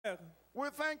We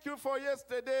thank you for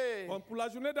yesterday. Pour la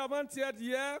journée d'avant-hier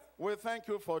d'hier. We thank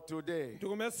you for today. Te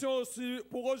remercions aussi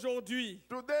pour aujourd'hui.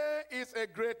 Today is a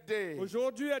great day.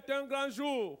 Aujourd'hui est un grand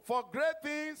jour. For great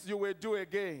things you will do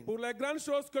again. Pour les grandes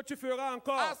choses que tu feras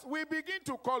encore. As we begin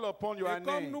to call upon your Et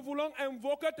comme name, nous voulons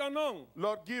invoquer ton nom.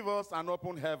 Lord, give us an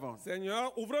open heaven.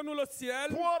 Seigneur, ouvre-nous le ciel.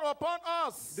 Pour upon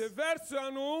us Déverse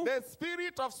en nous the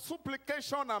spirit of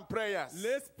supplication and prayers.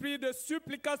 l'esprit de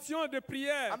supplication et de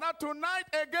prière. And that tonight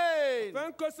again,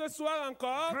 Afin que ce soir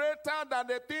encore, greater than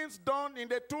the things done in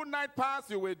the 2 nights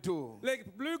past, you will do. les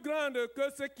plus grandes que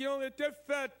ceux qui ont été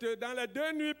faites dans les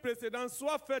 2 nuits précédentes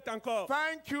soient faites encore.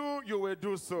 Thank you, you will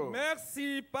do so.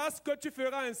 Merci parce que tu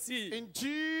feras ainsi. In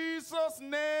Jesus'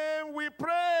 name we Au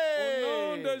pray.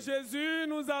 nom de Jésus,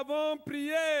 nous avons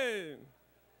prié.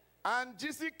 And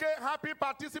GCK happy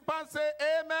participants say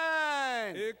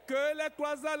amen. Et que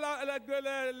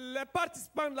les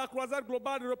participants de la croisade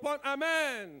globale répondent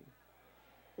Amen.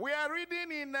 We are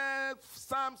reading in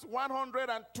Psalms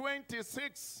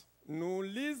 126. Nous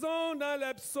lisons dans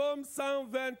le psaume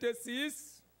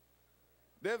 126,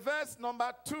 The verse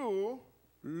number 2.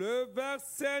 le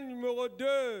verset numéro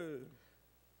 2.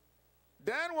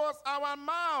 Then was our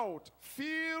mouth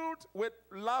filled with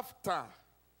laughter.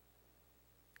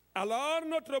 Alors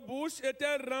notre bouche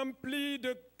était remplie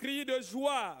de cris de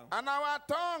joie, And our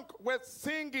tongue with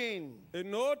singing. et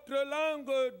notre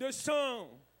langue de chant.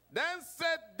 Then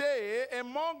said they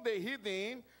among the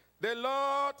heathen, the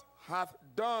Lord hath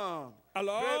done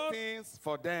great things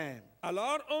for them.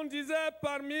 Alors on disait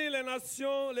parmi les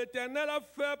nations, l'Éternel a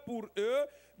fait pour eux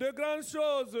de grandes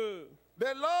choses.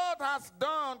 The Lord has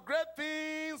done great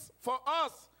things for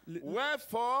us,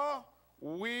 wherefore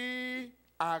we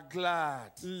are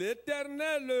glad.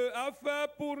 L'Éternel a fait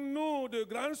pour nous de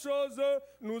grandes choses,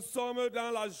 nous sommes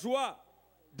dans la joie.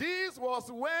 This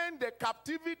was when the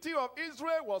captivity of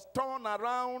Israel was turned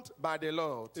around by the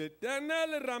Lord.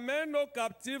 L'Éternel ramène nos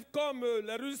captifs comme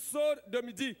les ruisseaux de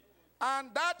midi.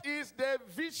 And that is the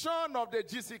vision of the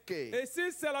GCK. Et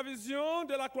si c'est la vision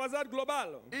de la croisade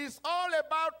globale, It's all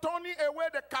about turning away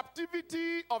the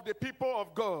captivity of the people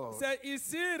of God. c'est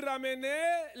ici ramener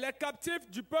les captifs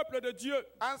du peuple de Dieu.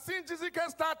 And since GCK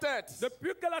started,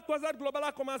 Depuis que la croisade globale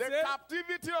a commencé, the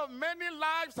captivity of many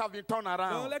lives have been turned donc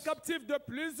around. les captifs de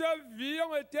plusieurs vies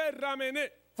ont été ramenés.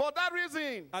 For that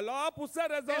reason, Alors, pour cette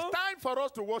raison, it's time for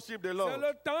us to worship the c'est Lord.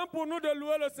 le temps pour nous de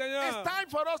louer le It's Seigneur. time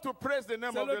for us to praise the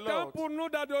name C'est of the le temps Lord. pour nous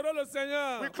d'adorer le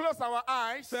Seigneur. We close our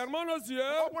eyes, Fermons nos yeux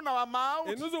open our mouth,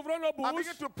 et nous ouvrons nos and bouches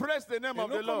begin to praise the name et of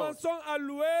the nous Lord. commençons à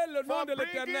louer le nom For de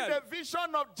bringing l'Éternel. the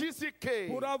vision of GCK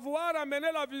Pour avoir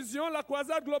amené la vision, la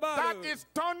croisade globale. that is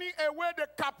turning away the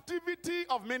captivity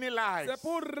of many lives. C'est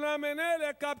pour ramener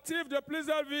les captifs de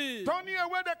plusieurs vies. Turning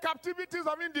away the captivities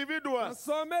of individuals.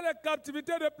 Transformer les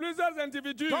captivités de plusieurs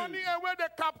individus. Turning away the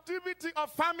captivity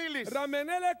of families.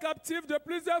 Ramener les captifs de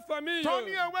plusieurs familles.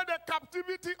 Turning away the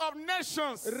captivity of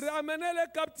nations. Ramener les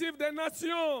captifs des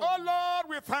nations. Oh Lord,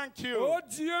 we thank you. Oh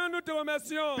Dieu, nous te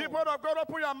remercions. People of God,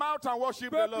 open your mouth and worship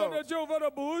the Peuple de Lord. Dieu, ouvre la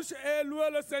bouche et loue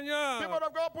le Seigneur. People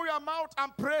of God, open your mouth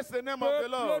and praise the name of the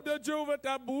Peuple Lord. de Dieu, ouvre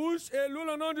ta bouche et loue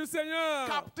le nom du Seigneur.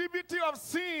 Captivity of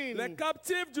sin. Les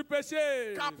captifs du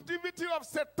péché. Captivity of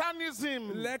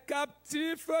satanism. Les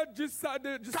captifs du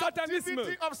satanisme.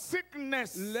 Captivity of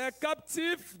sickness. Les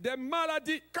captifs des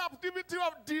maladies. Captivity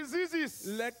of diseases.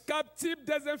 Les captifs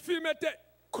des infirmités.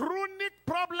 Chronic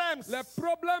problems. Les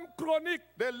problèmes chroniques.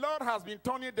 The Lord has been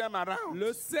turning them around.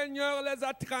 Le Seigneur les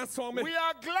a transformés. We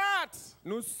are glad.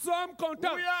 Nous sommes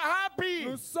contents. We are happy.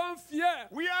 Nous sommes fiers.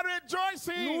 We are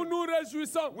rejoicing. Nous nous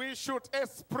réjouissons. We should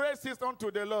express it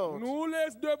unto the Lord. Nous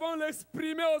devons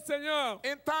l'exprimer au Seigneur.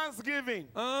 In thanksgiving.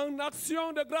 En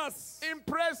action de grâce. In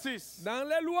praises. Dans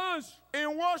les louanges.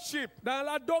 In worship. Dans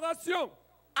l'adoration.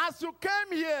 As you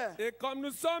came here, et comme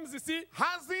nous sommes ici,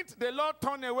 hasn't the Lord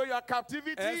turned away your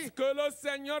captivity? Est-ce que le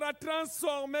Seigneur a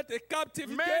transformé tes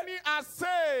captivités? Many are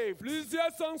saved. Plusieurs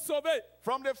sont sauvés.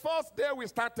 From the first day we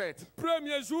started.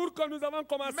 Premier jour que nous avons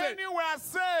commencé. Many were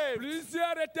saved.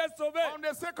 Plusieurs étaient sauvés. On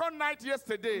the second night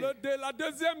yesterday. De la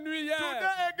deuxième nuit hier.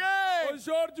 Today again.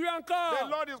 Aujourd'hui encore. The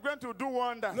Lord is going to do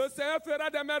wonders. Le Seigneur fera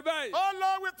des merveilles. Oh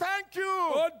Lord, we thank you.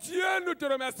 Oh Dieu, nous te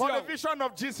remercions. For the vision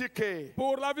of GCK.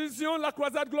 Pour la vision de la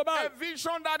croisade globale. A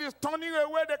vision that is turning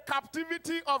away the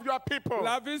captivity of your people.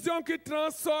 La vision qui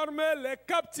transforme les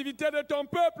captivités de ton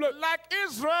peuple. Like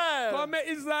Israel. Comme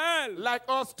Israël. Like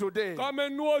us today. Comme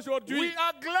nous aujourd'hui. We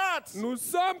are glad. Nous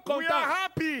sommes contents. We are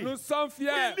happy. Nous sommes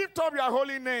fiers. We lift up your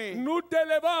holy name. Nous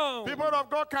t'élevons. People of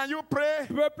God, can you pray?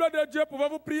 Peuple de Dieu,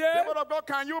 pouvez-vous prier? People of God,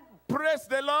 can you praise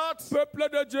the Lord? Peuple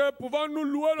de Dieu, pouvons-nous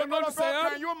louer le nom People du of God,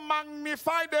 Seigneur? can you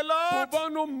magnify the Lord?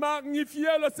 Pouvons-nous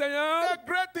magnifier le Seigneur The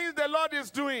great things the Lord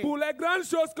is doing. pour les grandes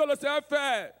choses que le Seigneur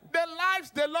fait? The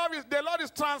lives the Lord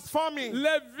is transforming.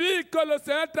 Les vies que le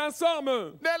Seigneur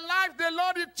transforme. The life the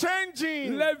Lord is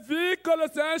changing. Les vies que le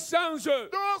Seigneur change.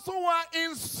 Those who are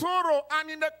in sorrow and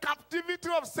in the captivity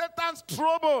of Satan's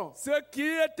trouble, Ceux qui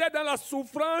étaient dans la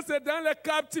souffrance et dans la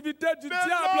captivité du the Lord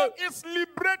diable, is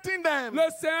liberating them. le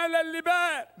Seigneur les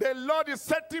libère. The Lord is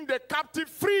setting the captive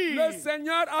free. Le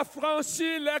Seigneur a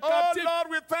franchi les Oh captifs. Lord,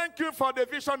 we thank you for the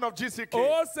vision of GCK.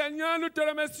 Oh Seigneur, nous te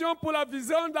remercions pour la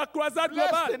vision de la croisade Bless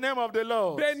the globale. name of the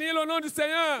Lord. Bénis le nom du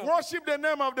Seigneur. Worship the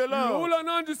name of the Loue Lord. le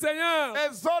nom du Seigneur.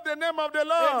 Exalt the name of the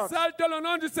Lord. Exalte le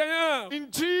nom du Seigneur. In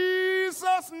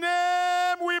Jesus'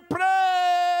 name we Au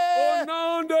pray.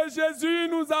 nom de Jésus,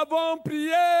 nous avons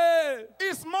prié.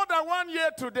 It's more than 1 year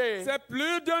today. C'est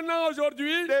plus d'un an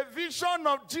aujourd'hui. The vision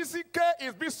of GCK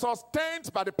is being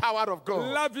sustained by the power of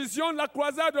God. La vision de la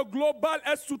croisade globale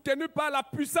est soutenue par la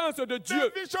puissance de Dieu.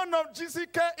 The vision of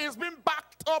GCK is being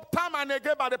backed up time and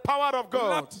again by the power of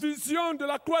La God. vision de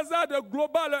la croisade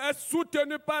globale est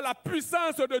soutenue par la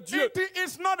puissance de Dieu. It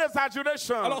is not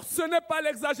exaggeration. Alors ce n'est pas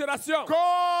l'exagération.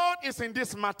 God is in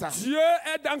this matter. Dieu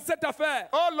est dans cette affaire.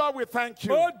 Oh Lord, we thank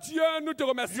you. Oh Dieu, nous te You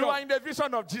remercions. are in the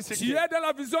vision of Tu GCK. es dans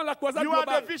la vision de la croisade You are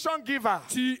globale. the vision giver.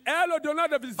 Tu es le donneur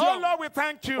de vision. Oh Lord, we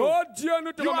thank you. Oh Dieu,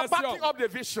 nous te You are backing remercions. up the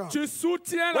vision. Tu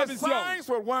soutiens la With vision. signs,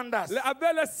 with wonders,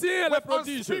 Avec les signes et les with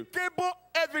prodiges. unspeakable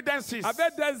evidences.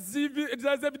 Avec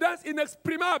des évidences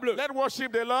inexprimables. Let's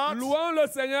worship the Lord. Louons le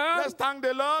Seigneur. Let's thank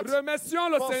the Lord Remercions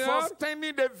le for Seigneur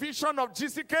sustaining the vision of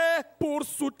GCK. pour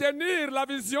soutenir la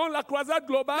vision de la croisade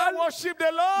globale. Let's worship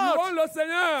the Louons Lord le for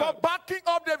Seigneur backing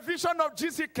up the vision of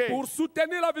GCK. pour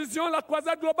soutenir la vision de la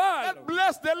croisade globale. Let's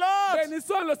bless the Lord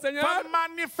Bénissons le Seigneur for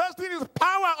manifesting His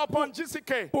power upon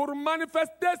GCK. pour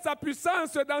manifester sa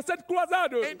puissance dans cette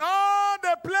croisade. In all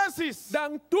the places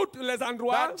Dans tous les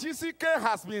endroits that GCK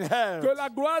has been held. que la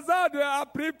croisade a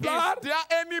pris part. Is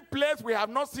there any place we have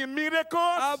not seen miracles?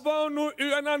 Avons-nous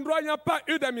eu un endroit où il n'y a pas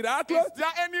eu de miracle? Is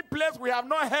there any place we have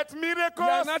not heard Y en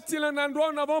miracles? a-t-il un endroit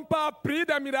où nous n'avons pas appris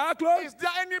des miracles? Is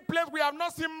there any place we have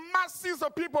not seen masses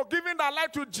of people giving their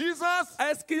life to Jesus?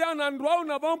 Est-ce qu'il y a un endroit où nous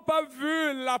n'avons pas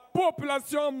vu la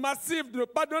population massive de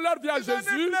pas donner leur vie à Is there any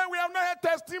Jésus? place we have not heard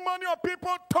testimony of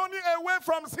people turning away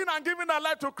from sin and giving their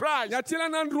life to Y Christ? a-t-il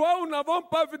un endroit où nous n'avons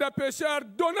pas vu des pécheurs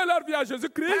donner leur vie à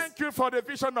Jésus-Christ? Thank you for the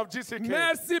vision of GCK.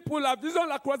 Merci pour la vision de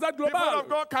la croisade People globale. of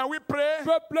God, can we pray?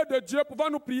 Peuple de Dieu,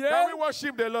 pouvons-nous prier? Can we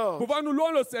worship the Lord? Pouvons-nous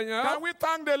louer le Seigneur? Can we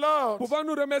thank the Lord?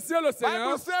 Pouvons-nous remercier le Seigneur?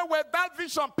 Bible says without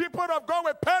vision, people of God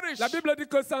will perish. La Bible dit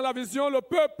que sans la vision, le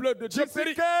peuple de Dieu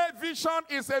périt. GCK vision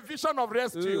is a vision of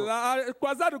rescue. La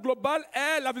croisade globale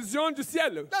est la vision du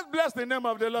ciel. Let's bless the name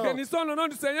of the Lord. Bénissons le nom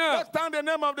du Seigneur. Let's thank the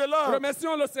name of the Lord.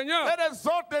 Remercions le Seigneur. Let's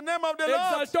exalt the name of the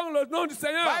Lord. Exaltons le nom du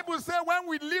Seigneur. Bible says when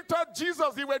we lift up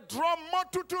Jesus, He will draw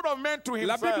multitude of men to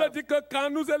La Himself. Bible dit que quand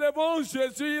nous élevons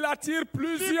Jésus, il attire Lift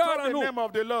plusieurs up à the nous. name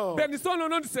of the Lord. Bénissons le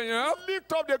nom du Seigneur.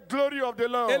 Lift up the glory of the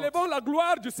Lord. Élevons la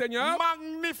gloire du Seigneur.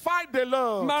 Magnify the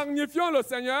Lord. Magnifions le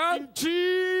Seigneur. In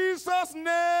Jesus'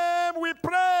 name we Au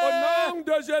pray. nom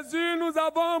de Jésus, nous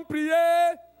avons prié.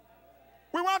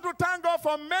 We want to thank God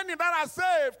for many that are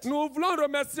saved. Nous voulons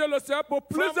remercier le Seigneur pour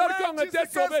From plusieurs qui ont when été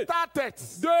GCK sauvés started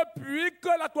depuis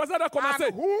que la croisade a commencé.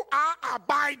 and who are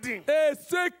abiding. Et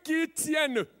ceux qui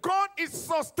tiennent, God is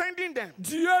sustaining them.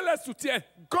 Dieu les soutient.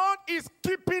 God is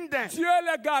keeping them. Dieu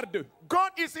les garde.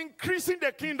 God is increasing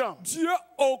the kingdom. Dieu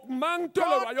augmente le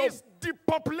God royaume. is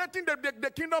depopulating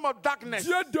the kingdom of darkness.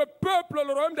 Dieu depeuple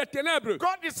le royaume des ténèbres.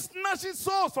 God is snatching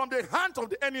souls from the hands of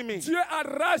the enemy. Dieu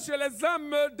arrache les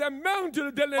âmes des mains de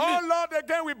Oh l'ennemi. Lord,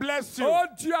 again we bless you. Oh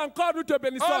Dieu, encore nous te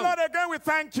bénissons. Oh Lord, again we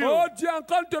thank you. Oh Dieu,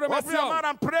 encore nous te Open your remercions. mouth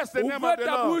and praise the name Ouvre of the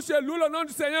ta Lord. bouche et loue le nom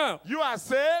du Seigneur. You are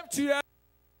saved. Tu es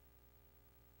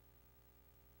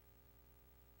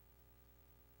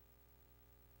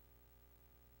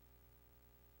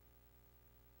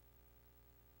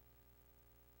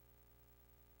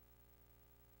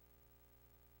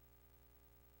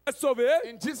sauvé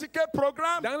In GCK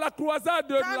program, dans la croisade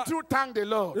de la... can't you thank the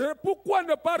Lord? Et pourquoi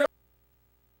ne pas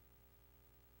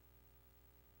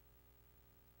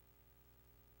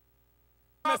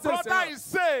My remercier le brother Seigneur? is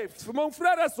saved. Mon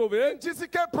frère est sauvé In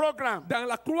GCK program, dans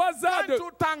la can't croisade. you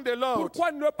thank the Lord?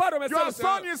 Pourquoi ne pas remercier Your le son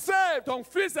Seigneur? is saved. Ton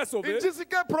fils est sauvé In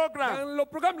GCK program, dans le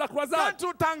programme de la croisade. can't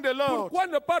you thank the Lord? Pourquoi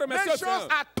ne pas remercier le Nations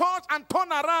Seigneur? are touched and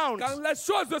turned around Quand les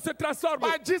choses se transforment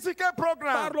by GCK par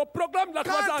program. le programme de la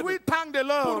Can't croisade, we thank the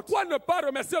Lord? pourquoi ne pas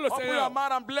remercier le Open your Seigneur?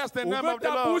 mouth and bless the name Ouvre of the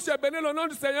ta Lord. bouche et bénis le nom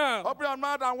du Seigneur. Open your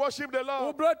mouth and worship the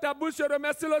Lord. Ouvre ta bouche et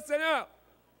remercie le Seigneur.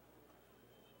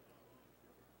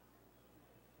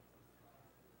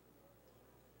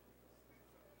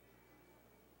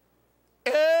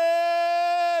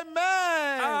 Amen.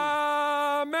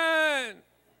 Amen.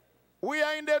 We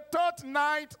are in the third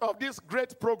night of this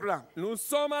great program. Nous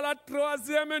sommes à la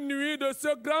troisième nuit de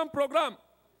ce grand programme.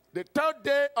 The third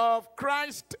day of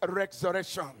Christ's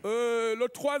resurrection. Le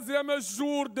troisième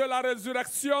jour de la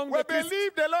résurrection de We Christ.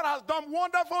 believe the Lord has done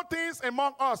wonderful things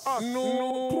among us.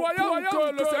 Nous croyons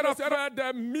que le Seigneur fera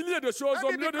des milliers de choses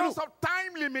au Maybe milieu de nous. because of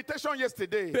time limitation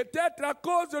yesterday, Peut-être à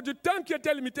cause du temps qui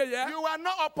était limité hier, you are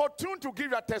not opportune to give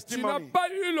your tu n'as testimony. pas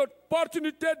eu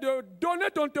l'opportunité de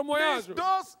donner ton témoignage. Please,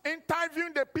 those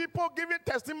interviewing the people giving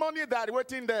testimony that are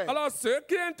waiting there. Alors ceux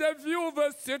qui interviewent,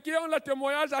 ceux qui ont le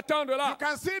témoignage, attendent You là.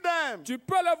 can see them Tu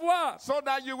peux les voir. so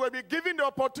that you will be given the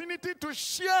opportunity to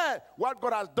share what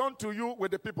God has done to you with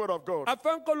the people of God.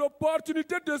 Afin que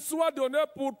l'opportunité te soit donnée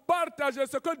pour partager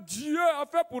ce que Dieu a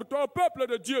fait pour ton peuple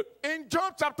de Dieu. In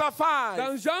Job chapter 5,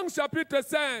 Dans Jean chapitre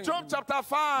 5. Job chapter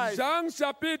 5, Jean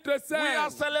chapitre we are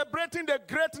 5. celebrating the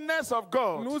greatness of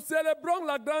God. Nous célébrons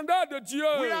la grandeur de Dieu.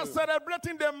 We are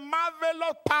celebrating the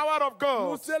marvelous power of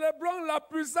Nous God. célébrons la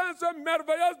puissance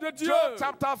merveilleuse de Dieu. Job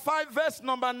chapter 5, verse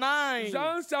number 9.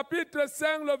 Jean chapitre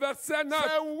 5, le verset 9.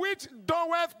 Say, which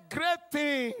doeth great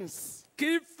things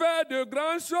Qui fait de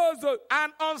grandes choses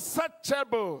and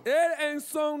unsearchable, et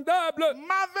insondables,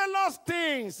 marvelous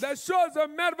things des choses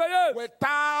merveilleuses,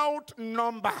 without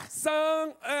number.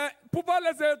 sans pouvoir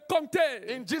les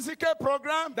compter. In GCK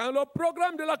program, Dans le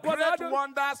programme de la great croisade,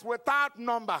 wonders without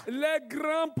number. les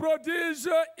grands prodiges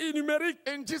innumériques.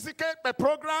 In GCK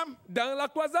program, Dans la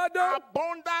croisade,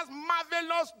 abundance,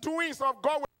 marvelous doings of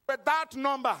God without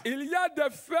number. il y a des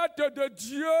fêtes de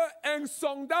Dieu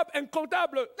insondables,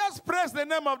 incomptables. Let's praise the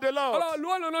name of the Lord. Alors,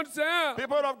 louons le nom du Seigneur.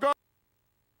 People of God,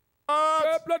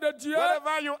 Peuple de Dieu,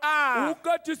 wherever you are, où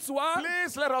que tu sois,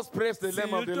 please let us praise the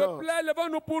name of s'il the te Lord. plaît,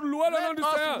 levons-nous pour louer le nom Let du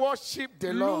us Seigneur. worship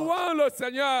the Lord. Louons le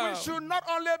Seigneur. We should not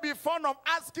only be fond of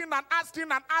asking and asking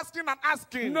and asking and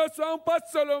asking. Ne soyons pas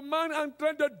seulement en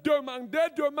train de demander.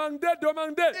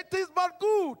 It is but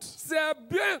good C'est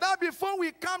bien that before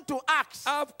we come to ask,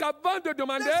 qu'avant de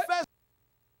demander, let's first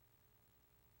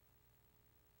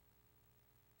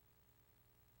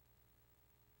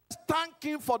thank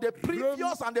Him for the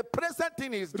previous and the present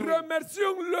thing He's doing,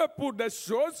 remercions-le pour des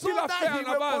choses so qu'il a that fait He en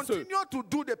will avance, continue to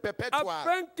do the perpetual.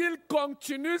 afin qu'il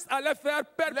continue à les faire Let's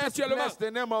perpétuellement. bless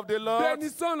the name of the Lord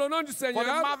Bénissons le nom du for the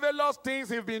Seigneur marvelous things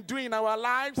He's been doing in our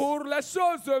lives, for pour les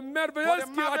choses the merveilleuses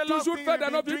qu'il a marvelous toujours things fait He's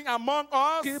dans nos been vies, doing among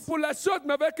us pour les choses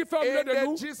merveilleuses qu'il fait au milieu in de the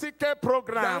nous, GCK dans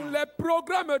program. les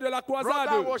programmes de la Brother,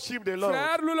 croisade. worship the Lord.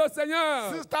 Frère, loue le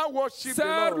Seigneur. Sister, worship the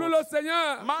Sœur, loue Lord. le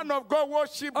Seigneur. Man of God,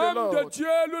 worship the Homme de Lord. Dieu,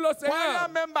 loue le Choir Seigneur.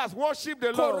 members, worship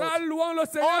the Lord. Chorale, louons le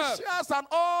Seigneur. Ushers and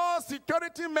all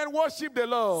security men, worship the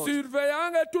Lord.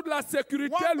 Surveillant et toute la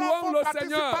sécurité, louons Wonderful le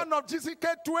Seigneur. participant of GCK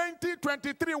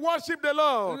 2023, worship the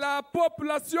Lord. La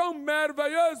population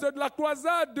merveilleuse de la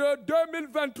croisade de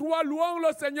 2023, louons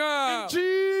le Seigneur. In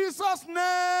Jesus'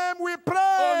 name we Au nom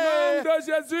pray. de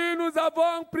Jésus, nous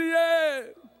avons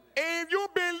prié. If you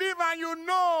believe and you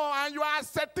know and you are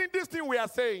accepting this thing we are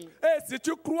saying, Et si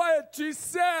tu crois et tu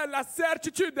sais la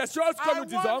certitude des choses que I nous want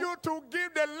disons, you to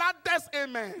give the loudest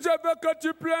amen. je veux que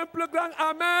tu pries un plus grand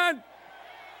Amen.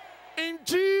 In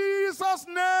Jesus'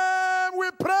 name we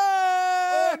Au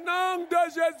pray. nom de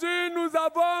Jésus, nous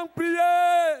avons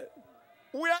prié.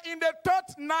 We are in the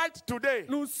third night today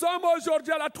Nous sommes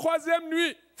aujourd'hui à la troisième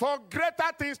nuit for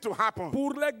greater things to happen.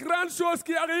 pour les grandes choses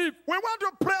qui arrivent. We want to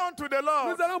pray unto the Lord.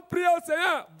 Nous allons prier au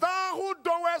Seigneur. Thou who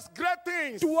doest great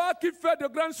things. Toi qui fais de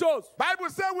grandes choses. Bible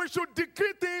says we should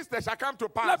decree things that shall come to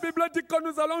La pass. Bible dit que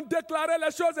nous allons déclarer les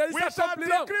choses et ils We shall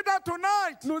s'accompliront. decree that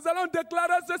tonight. Nous allons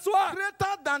déclarer ce soir.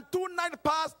 Greater than 2 nights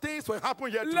past things will happen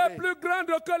here Les today. plus grandes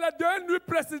que les 2 nuits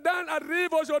précédentes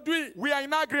arrivent aujourd'hui. We are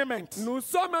in agreement. Nous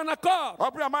sommes en accord.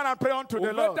 Open your mouth and pray unto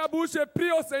the Ouvre Lord. ta bouche et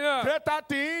prie au Seigneur. Greater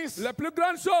things, Les plus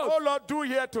grandes choses. oh Lord, do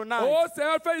here tonight. Oh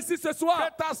Seigneur, fais ici ce soir.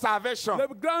 Greater salvation, Le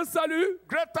grand salut,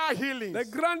 greater healing, les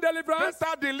grandes délivrances,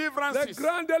 greater les deliverances,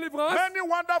 grandes délivrances, many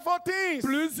wonderful things.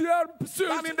 plusieurs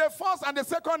And in the first and the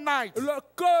second night.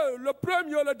 le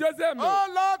premier ou le deuxième. Oh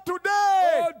Lord,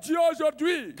 today, Oh Dieu,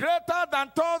 aujourd'hui, greater than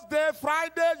Thursday,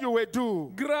 Friday, you will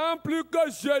do. grand plus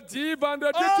que jeudi,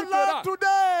 vendredi, Oh tu feras. Lord,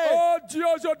 today, Oh Dieu,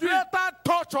 aujourd'hui, greater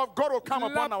touch touch of God will come La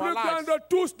upon our plus lives. grande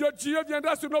touche de Dieu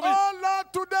viendra sur nos vies. Oh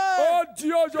Lord, today, Oh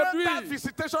Dieu, aujourd'hui, greater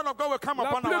visitation of God will come la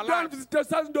upon plus our grande lives.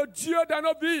 visitation de Dieu dans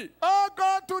nos vies. Oh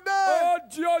God, today, Oh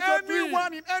Dieu, aujourd'hui,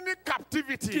 anyone in any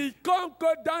captivity quiconque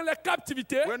dans la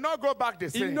captivité, will not go back the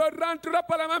il same. ne rentrera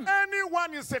pas la même.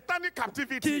 Anyone in satanic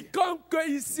captivity Quiconque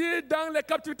ici dans les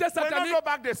captivités will not sataniques go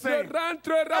back the ne same.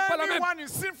 rentrera pas la même. Anyone in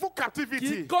sinful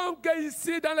captivity Quiconque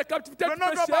ici dans les captivités will du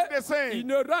not go back the péché, same. il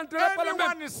ne rentrera pas la même.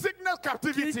 Anyone in sickness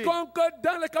captivity will Quiconque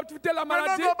dans les captivités de la not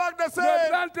maladie go back the ne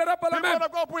same. rentrera pas la People même.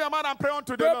 of God, put your mouth and pray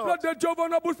unto the Peuple Lord. de Dieu, ouvre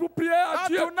nos bouches pour prier à And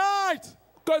Dieu. tonight,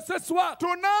 Que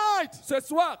ce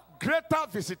soir, greater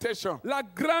visitation. la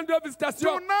grande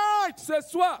visitation. Tonight, Ce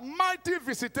soir, mighty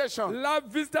visitation. la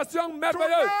visitation merveilleuse.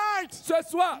 Tonight, Ce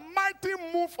soir, mighty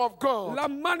move of God. la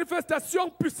manifestation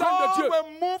puissante de God Dieu.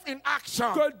 will move in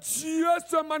action Que Dieu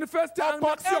se manifeste en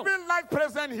upon action every life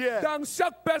present here. dans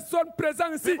chaque personne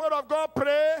présente ici. People of God,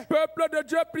 pray. Peuple de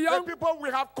Dieu, The prions. people we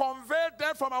have conveyed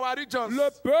them from our regions. Le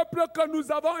peuple que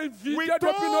nous avons We invité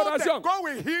depuis nos told them régions, God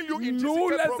will heal you in nous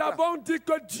GCK les program. avons dit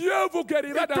que Dieu vous We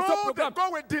guérira dans ce told them programme.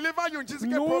 God will deliver you in GCK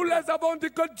Nous program. les avons dit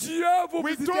que Dieu vous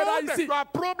We visitera told them ici. your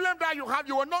problem that you have,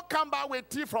 you will not come back with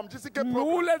tea from GCK Nous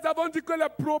program. les avons dit que les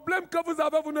problèmes que vous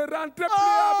avez, vous ne rentrez plus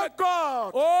Oh avec.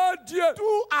 God, Oh Dieu,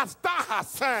 do as thou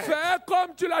hast said. fais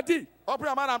comme tu l'as dit. Open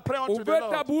your mouth and pray unto the Ouvre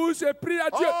ta Lord. bouche et prie à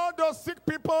Dieu. All those sick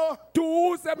people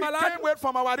Tous ces we malades came with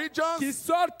from our qui regions,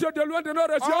 sortent de loin de nos all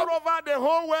régions, over the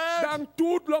whole world, dans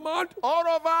tout le monde, all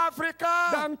over Africa,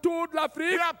 dans toute we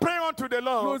l'Afrique, are praying unto the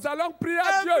Lord. nous allons prier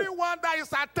à Dieu. Everyone that is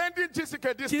attending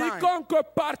GCK this time, Quiconque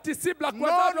participe à la no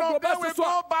croisade longer globale will ce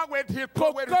soir, go back with his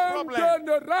qu'aucun problem. d'eux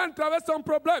ne rentre avec son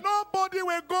problème. Nobody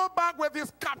will go back with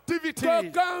his captivity.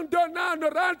 Qu'aucun d'eux ne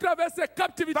rentre avec ses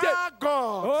captivités. Thank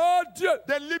God, Oh Dieu,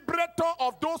 the liberator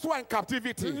of those who are in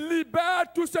captivity. libère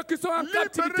tous ceux qui sont en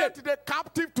captivité. Liberate the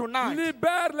captive tonight.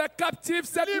 Libère les captifs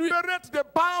cette nuit. Liberate the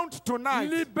bound tonight.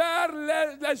 Libère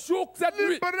les jours cette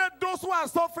nuit. Liberate those who are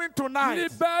suffering tonight.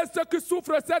 Libère ceux qui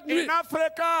souffrent cette nuit. In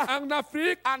Africa En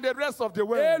Afrique and the rest of the et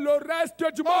world. le reste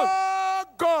du monde. Oh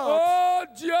God, Oh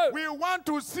Dieu, we want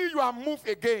to see you move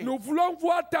again. nous voulons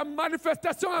voir ta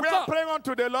manifestation We are encore. praying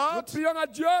unto the Nous Lord. prions à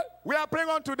Dieu. We are praying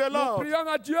unto the Nous Lord. prions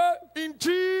à Dieu. In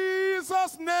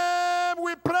Jesus' name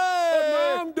we Au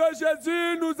pray. nom de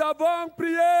Jésus, nous avons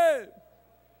prié.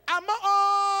 Among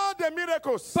all the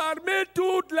miracles, Parmi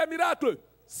tous les miracles,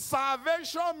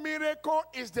 salvation miracle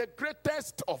is the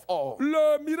greatest of all.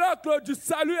 le miracle du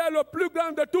salut est le plus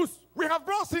grand de tous. We have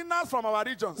brought sinners from our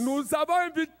regions. Nous avons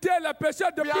invité les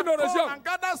pécheurs We depuis have nos come régions. and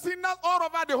gathered sinners all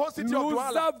over the whole city of Nous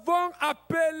Douala, avons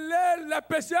appelé les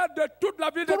pécheurs de toute la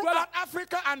ville de Douala throughout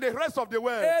Africa and the rest of the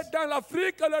world. et dans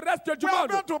l'Afrique et le reste du We are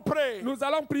monde. going to pray. Nous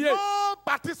allons prier. No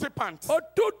participant Oh,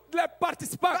 tous les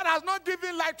participants that has not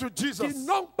given life to qui Jesus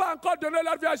n'ont pas encore donné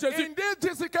leur vie à Jésus, in this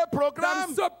GCK dans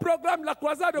program ce programme, la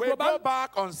croisade will go globale,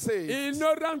 back unsaved. ils ne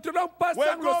rentreront pas Will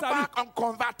sans le go salut. back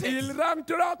unconverted. Ils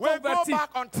rentreront Will go convertis. back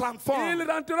untransformed. Ils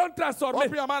rentreront transformés.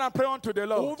 Open your mouth and pray unto the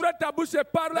Lord. Ouvre ta bouche et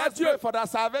parle à Let's Dieu. pray for that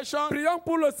salvation. Prions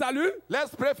pour le salut.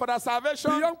 Let's pray for that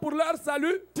salvation. Prions pour leur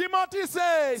salut. Timothy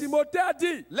says, Timothée a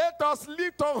dit, let us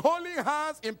lift our holy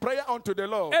hands in prayer unto the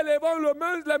Lord, élevons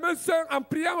les mains saintes en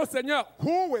priant au Seigneur,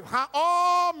 who will have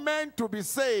all men to be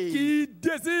saved. qui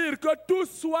désire que tous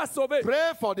soient sauvés.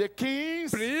 Pray for the kings.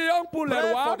 Prions pour les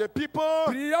Pray rois. for the people.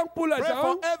 Prions pour les Pray gens.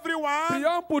 for everyone.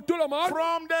 Prions pour tout le monde.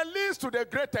 From the least to the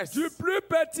greatest. Du plus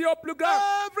petit au plus grand.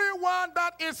 Everyone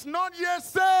that is not yet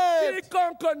saved.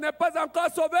 Quiconque n'est pas encore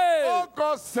sauvé. Oh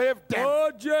God, save them. Oh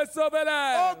Dieu, Oh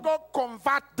sauve-les. God,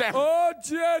 convert them. Oh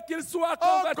Dieu, qu'ils soient Oh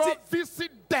convertis. God,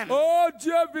 visit them. Oh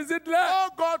Dieu, visite-les. Oh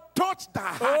God, touch their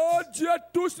Oh hearts. Dieu,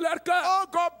 touche leur cœur. Oh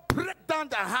God, break down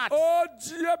their hearts. Oh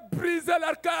Dieu, brise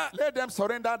leur cœur. Let them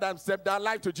surrender themselves, their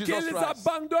life to Jesus Qu'ils Christ.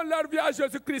 abandonnent leur vie à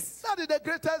Jésus-Christ. That is the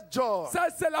greatest joy. Ça,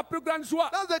 c'est la plus grande joie.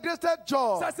 That's the greatest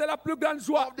joy Ça, c'est la plus grande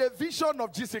joie of the vision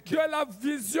of GCK. de la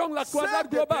vision de la Save croisade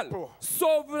the globale. people.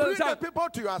 Sauve les Bring gens. the people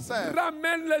to yourself.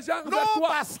 Ramène les gens vers No toi.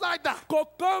 backslider.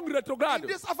 Qu'aucun rétrograde. In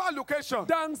this Alpha location,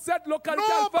 Dans cette localité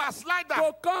no alpha, backslider.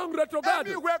 qu'aucun rétrograde.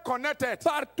 Anywhere connected,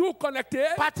 Partout connecté,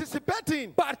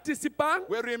 participating, participant,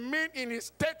 will remain in his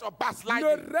state of ne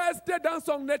backsliding. reste dans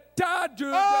son état de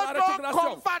Oh la God,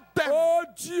 rétrogradation. convert them. Oh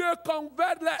Dieu,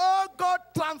 convert-les. Oh God,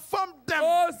 transform them.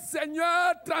 Oh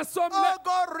Seigneur, transforme-les. Oh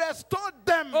God, restore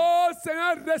them. Oh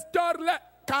Seigneur, restaure-les.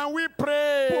 Can we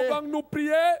pray Pouvons-nous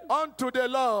prier unto the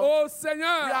Lord? au We Seigneur?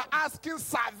 are asking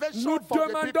salvation Nous for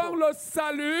the demandons people. le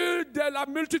salut de la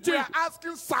We multitude. are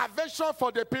asking salvation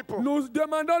for the people. Nous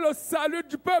demandons le salut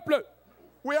du peuple.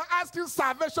 We are asking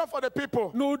salvation for the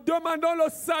people. Nous demandons le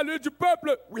salut du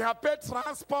peuple. We have paid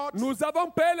transport. Nous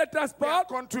avons payé les We transports. have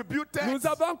contributed. Nous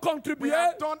avons We contribué.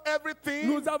 have done everything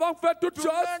Nous avons fait toutes to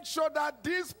choses make sure that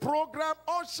this program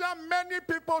usher many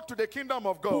people to the kingdom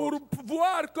of God. pour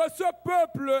voir que ce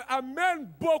peuple amène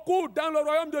beaucoup dans le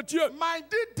royaume de Dieu. Might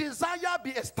this desire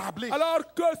be established?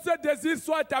 Alors que ce désir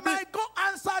soit établi. May God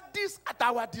answer this at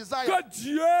our desire. Que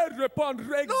Dieu réponde,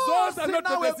 No exauce à sinner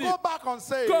notre will désir. go back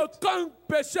unsaved. Qu'aucun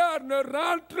pécheur ne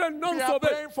rentre non We are sauvé.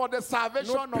 praying for the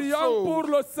salvation Nous of prions pour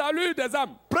souls. le salut des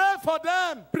âmes. Pray for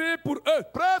them. Prie pour eux.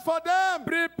 Pray for them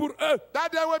Prie pour eux. that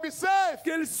they will be saved.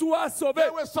 Qu'ils soient sauvés. They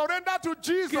will surrender to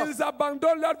Jesus. Qu'ils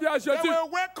abandonnent leur vie à They Jésus. will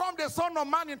welcome the Son of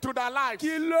Man into their lives.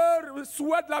 Qu'il leur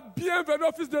souhaite la bienvenue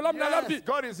au Fils de l'homme dans leur Yes, vie.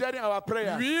 God is hearing our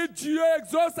prayer. Oui, Dieu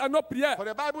exauce à nos prières. For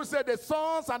the Bible said the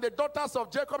sons and the daughters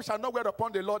of Jacob shall not wait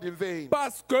upon the Lord in vain.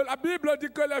 Parce que la Bible dit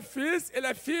que les fils et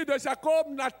les filles de Jacob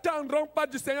n'attendront pas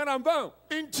du Seigneur en vain.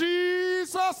 In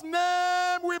Jesus'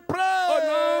 name we Au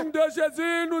pray. nom de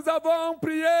Jésus, nous avons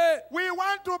prié. We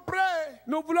want to pray.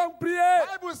 Nous voulons prier.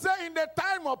 The Bible says in the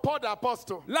time of Paul the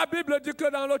apostle, La Bible dit que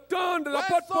dans le temps de when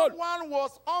l'apôtre Paul, someone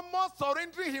was almost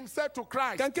surrendering himself to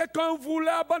Christ, quand quelqu'un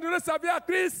voulait abandonner sa vie à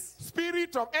Christ,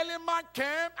 spirit of Eliman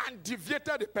came and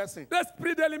deviated the person.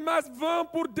 l'esprit d'Elimas vint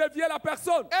pour dévier la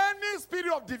personne. Any spirit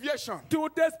of deviation Tout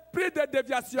esprit de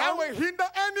déviation that will hinder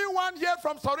anyone here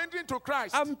from surrendering to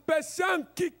Christ, empêchant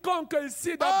quiconque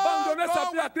ici oh d'abandonner sa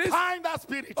God, vie à we Christ. bind that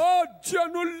spirit Oh Dieu,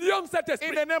 nous lions cet in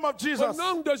esprit the name of au Jesus.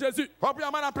 nom de Jésus. Open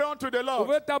your mouth and pray unto the Lord.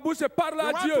 Ouvre ta bouche et parle We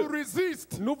à want to Dieu.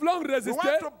 resist. Nous voulons We résister.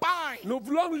 want to bind. Nous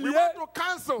voulons We lier. want to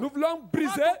cancel. Nous voulons We want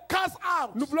briser. to cast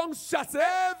out Nous voulons chasser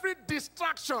every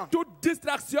distraction, toute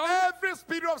distraction, every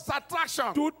spirit of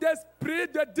subtraction. tout esprit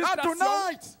de And distraction.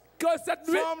 tonight, Que cette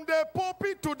nuit, from the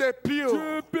pulpit to the pew,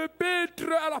 du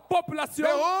pupitre à la population, the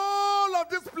whole of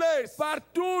this place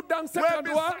partout dans cet will be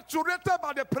endroit, saturated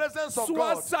by the presence of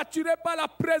soit God. saturé par la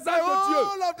présence The de Dieu.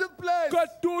 whole of this place Que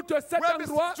tout cet will be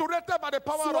endroit saturated by the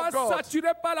power soit of God.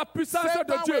 saturé par la puissance de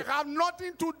Satan Dieu. will have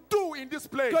nothing to do in this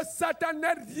place. Que Satan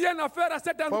n'ait rien à faire à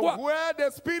cet endroit. But where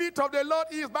the Spirit of the Lord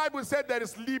is, Bible said there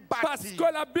is Parce liberty.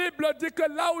 que la Bible dit que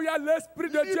là où il y a l'Esprit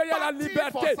de Dieu, il y a la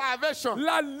Liberty for liberté. salvation.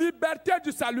 La liberté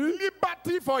du salut,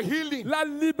 Liberty for healing. la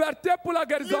liberté pour la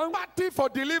guérison, Liberty for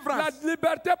la deliverance.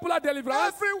 liberté pour la délivrance.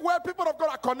 Everywhere people of God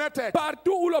are connected.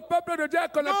 Partout où le peuple de Dieu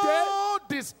est connecté, No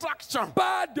distraction.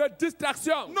 pas de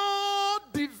distraction, No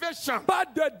division. pas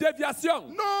de déviation,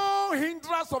 No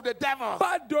hindrance of the devil.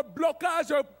 pas de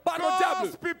blocage par le diable.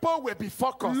 God's people will be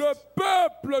focused. Le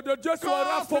peuple de Dieu sera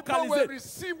God's people will focalisé.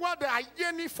 receive what they are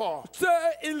yearning for.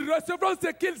 Ils recevront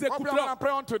ce qu'ils Open your mouth écouteront. and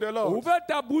pray unto the Lord. Ouvre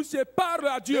ta bouche et parle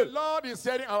à The Dieu. Lord is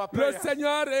hearing our Le prayers.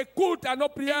 Seigneur écoute à nos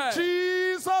prières.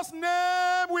 Jesus'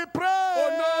 name we Au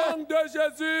pray. nom de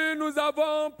Jésus, nous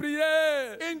avons prié.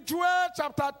 In Joel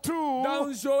chapter 2,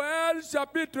 Dans Joël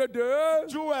chapitre 2,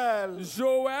 Joel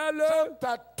Joël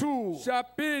chapter 2.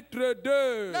 chapitre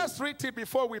 2. Let's read it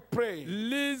before we pray.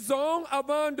 Lisons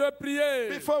avant de prier.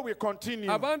 Before we continue.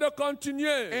 Avant de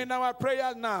continuer. In our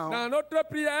prayer now. Dans notre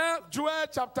prière, Joel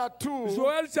chapter 2.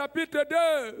 Joël chapitre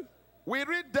 2. We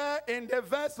read there in the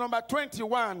verse number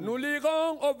 21. Nous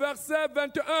lirons au verset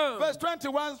 21. Verse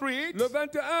 21 reads, Le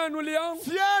 21, nous lions.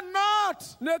 Fear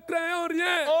not, Ne craignons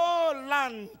rien. O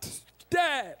land.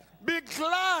 Terre, Be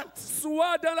glad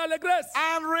sois dans l'allégresse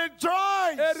and et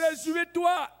rejoice.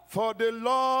 réjouis-toi. For the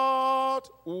Lord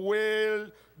will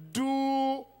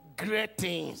do great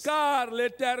things. Car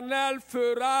l'Éternel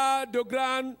fera de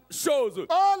grandes choses.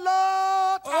 Oh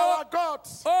Lord, our God,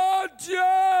 Oh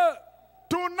Dieu,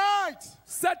 tonight,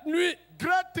 cette nuit,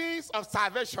 great things of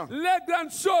salvation. les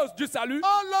grandes choses du salut.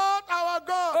 Oh Lord, our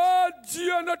God, Oh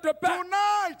Dieu notre Père,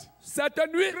 tonight, cette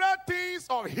nuit, great things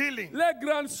of healing. les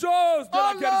grandes choses de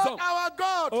la Oh guérison. Lord, our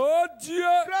God, Oh Dieu,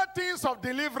 great things of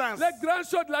deliverance. les grandes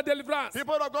choses de la délivrance.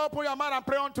 People of God, put your mouth and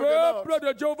pray unto the Lord. Peuple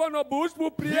de Dieu, ouvrons nos bouches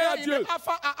pour prier à Here in Dieu. the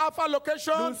Alpha Nous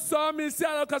location sommes ici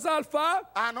à l'occasion Alpha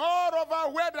and all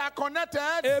over where they are connected,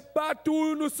 et partout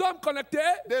où nous sommes connectés.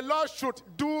 the Lord should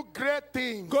do great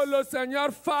things. Que le Seigneur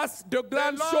fasse de The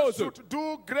grandes Lord choses. should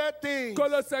do great things. Que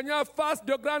le Seigneur fasse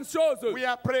de grandes choses. We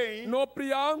are praying. Nous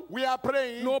prions, We are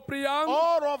praying nous prions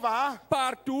all over,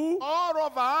 partout,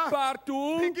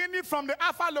 partout, beginning from the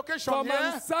Alpha location here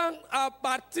commençant à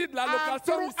partir de la and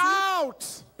location ici,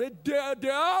 throughout. et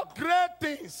dehors, Great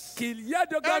things. qu'il y ait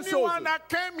de grandes choses. Anyone that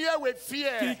came here with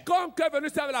fear, Quiconque est venu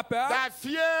avec la peur, that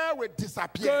fear will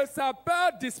disappear. que sa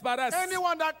peur disparaisse.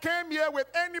 Anyone that came here with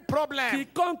any problem,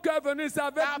 Quiconque est venu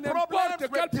avec That n'importe problems quel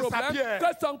will problème, disappear.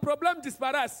 que son problème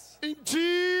disparaisse. in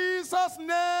Jesus'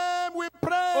 name we Au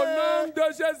nom pray.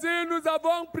 de Jésus, nous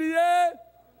avons prié.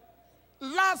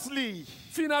 Lastly,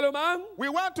 Finalement, we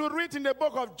want to read in the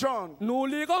book of John. nous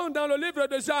lirons dans le livre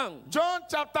de Jean. John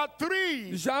chapter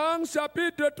 3. Jean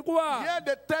chapitre 3. Hear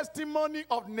the testimony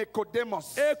of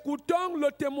Nicodemus. Écoutons le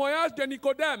témoignage de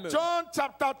Nicodème. John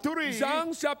chapter 3.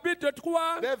 Jean chapitre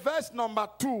 3. The verse number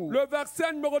 2. Le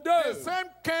verset numéro 2. The same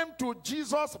came to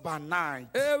Jesus by night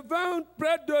Et vint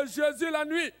près de Jésus la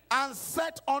nuit. and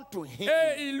said unto him,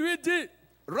 Et il lui dit,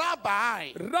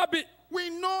 Rabbi, Rabbi, we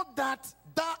know that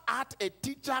thou art a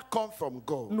teacher come from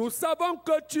God. nous savons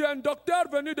que tu es un docteur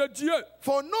venu de Dieu.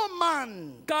 For no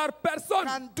man Car personne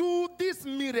can do these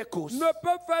miracles ne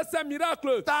peut faire ces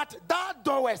miracles that thou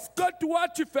doest que toi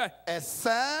tu fais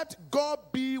except God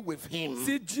be with him.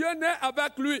 si Dieu n'est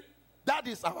avec lui. That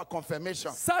is our confirmation.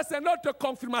 Ça, c'est notre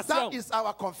confirmation. That is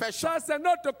our confession. Ça, c'est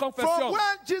notre From confession.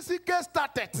 when GCK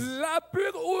started, La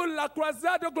pure ou la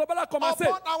croisade globale a commencé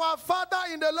upon our Father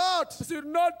in the Lord, sur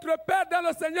notre Père dans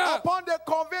le Seigneur, upon the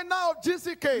convener of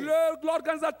GCK,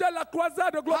 l'organisateur de la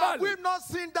croisade have globale. we not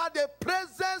seen that the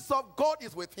presence of God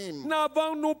is with him?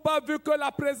 N'avons-nous pas vu que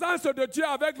la présence de Dieu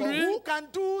avec For lui? who can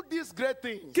do these great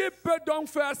things? Qui peut donc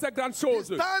faire ces grandes He choses?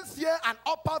 stands here and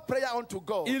offer prayer unto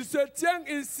God. Il se tient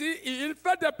ici et il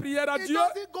fait des prières à He Dieu.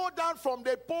 doesn't go down from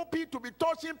the pulpit to be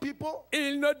touching people.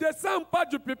 Il ne descend pas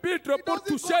du pupitre He pour doesn't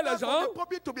go toucher down les from gens. the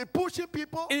pulpit to be pushing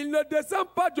people. Il ne descend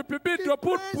pas du He pupitre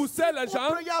pour prays pousser les simple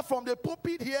gens. prayer from the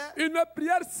pulpit here. Une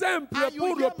prière simple And you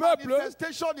pour le hear peuple.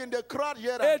 manifestation in the crowd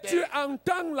here Et and tu there.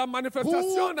 entends la Who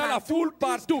manifestation dans la can foule do these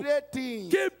partout. great things?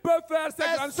 Qui peut faire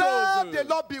ces grandes Except the choses?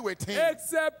 Lord be with him.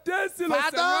 Excepté si le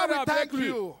Father, Seigneur we est avec thank lui.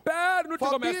 you Père, nous te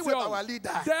for being with remercions our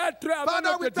leader. d'être avec Father,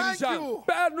 notre we thank dirigeant. you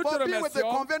Père, nous te for being with the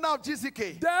remercions convener of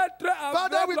GCK. d'être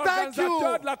Father, avec we thank you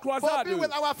l'organisateur de la for croisade. being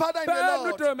with our Father in the Père,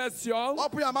 nous te Lord. remercions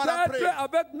Open your mouth and d'être pray.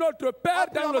 avec notre Père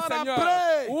Open dans your le mouth and Seigneur.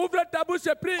 pray. Ouvre ta bouche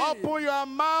et prie. Open your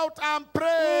mouth and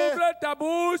pray. Ouvre ta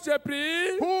bouche et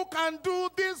prie. Who can do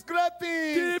these great Qui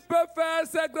things? peut faire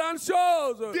ces grandes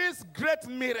choses? These great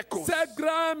miracles Ces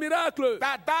grands miracles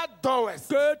that thou doest,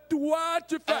 que toi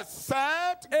tu fais.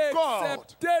 except God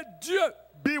Excepté Dieu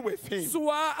be with him.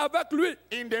 soit avec lui.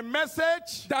 In the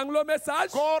message, Dans le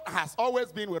message, God has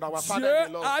always been with our Father Dieu in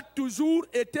the Lord. a toujours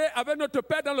été avec notre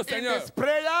Père dans le In Seigneur. his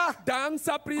prayer, Dans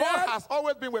sa God prière, has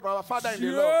always been with our Father in the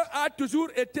Dieu Lord. a toujours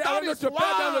été That avec is notre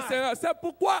Père dans le why Seigneur. C'est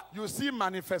pourquoi You see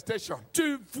manifestation,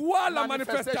 tu vois la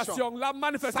Manifestation.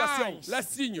 manifestation, signs, les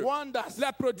signes, wonders,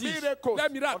 les prodiges, miracles les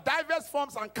miracles, of diverse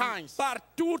forms and kinds. par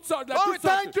toutes sortes, de Oh, we toutes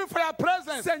sortes. thank you for your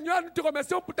presence. Seigneur, nous te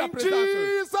remercions pour ta In présence.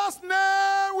 Jesus'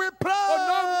 name we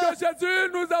Au nom pray. de Jésus,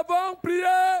 nous avons prié.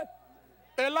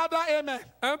 A louder amen.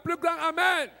 Un plus grand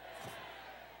Amen.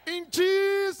 In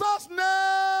Jesus'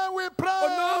 name we Au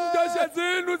nom de pray.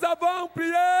 Jésus, nous avons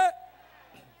prié.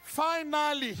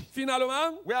 Finally,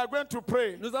 Finalement, we are going to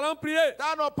pray nous allons prier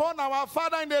down upon our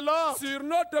Father in the Lord, sur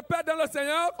notre Père dans le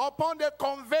Seigneur, upon the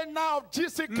convener of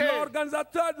GCK,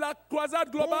 l'organisateur de la croisade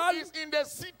who globale, is in the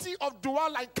city of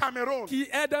Douala in Cameroon. qui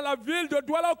est dans la ville de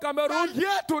Douala au And Cameroun.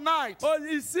 here tonight, Oh,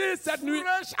 ici, cette nuit,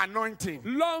 fresh anointing.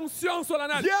 l'onction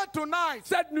solennelle. Here tonight,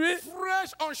 Cette nuit,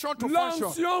 fresh unction to function.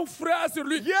 l'onction fraîche sur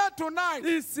lui. Here tonight,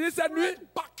 Ici, cette nuit, fresh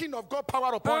backing of God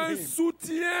power upon un him.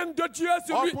 soutien de Dieu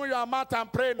sur lui. Open your mouth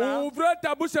and pray now. Ouvre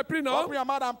ta bouche et prie, non? Open your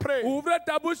mouth and pray. Ouvre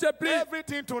ta bouche et prie.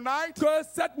 Everything tonight, Que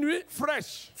cette nuit,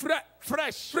 fresh, frais,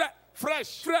 fresh, frais,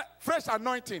 fresh, frais, fresh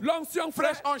anointing, l'onction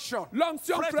frais, fresh unction,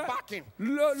 l'onction fresh frais, backing,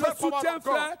 le fresh power soutien of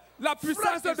God, frais, la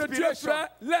puissance fresh de Dieu inspiration, frais,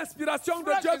 l'inspiration de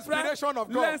fresh Dieu frais, inspiration of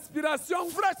God, l'inspiration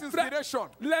fresh frais, inspiration,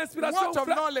 l'inspiration words of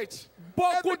frais, knowledge,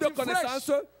 beaucoup de everything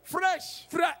connaissances fresh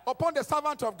frais upon the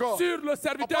servant of God. sur le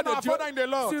serviteur Upon de our Dieu, Father in the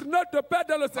Lord. sur notre Père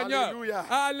dans le Seigneur. Alléluia.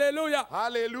 Alléluia.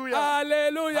 Hallelujah.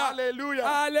 Alléluia. Hallelujah.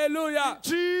 Alléluia.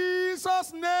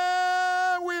 Jesus'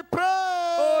 name we pray.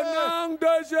 Au nom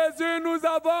de Jésus, nous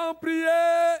avons prié.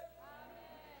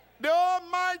 The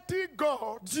Almighty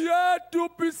God, Dieu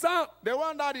Tout-Puissant, the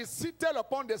one that is seated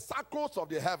upon the circles of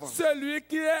the heavens. celui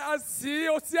qui est assis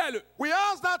au ciel. We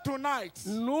ask that tonight,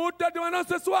 Nous te demandons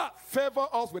ce soir, favor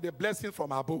us with a blessing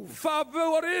from above.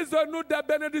 favorise-nous des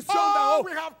bénédictions d'en Oh, haut.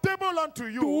 we have table unto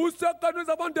you. Tout ce que nous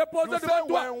avons déposé You say devant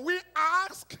toi, when we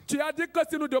ask, tu as dit que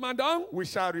si nous demandons, we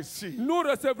shall receive. nous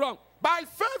recevrons. By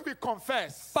faith we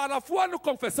confess. Par la foi, nous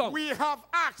confessons. We have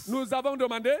asked. Nous avons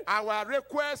demandé Our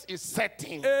request is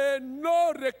certain. et nos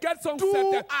requêtes sont Do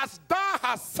certaines. as thou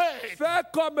hast said. Fais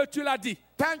comme tu l'as dit.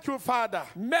 Thank you, Father.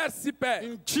 Merci, Père.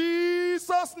 In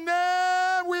Jesus'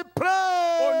 name we Au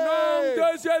pray. nom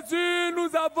de Jésus,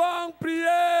 nous avons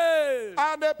prié.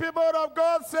 And the people of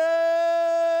God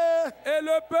say, Et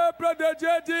le peuple de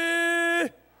Dieu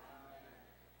dit,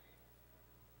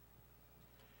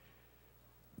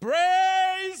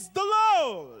 Praise the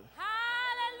Lord.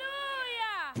 Hallelujah.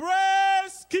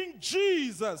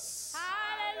 Jesus.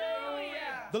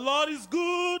 Hallelujah. The Lord is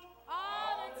good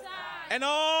All the time. and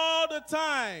all the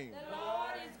time. The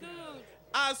Lord is good.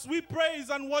 As we praise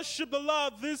and worship the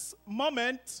Lord this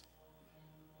moment,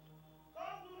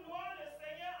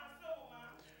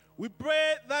 we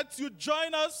pray that you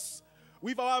join us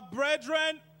with our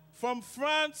brethren from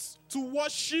France to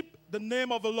worship the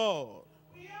name of the Lord.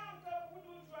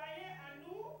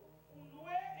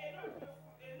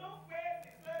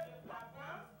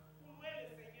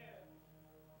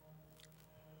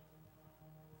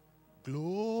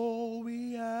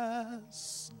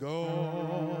 Glorious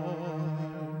God,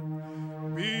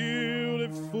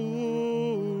 beautiful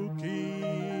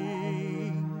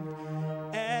King,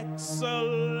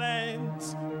 excellent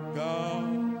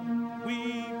God,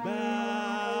 we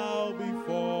bow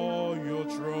before your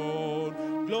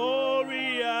throne.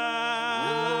 Glorious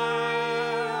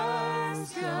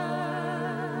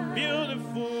God,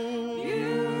 beautiful,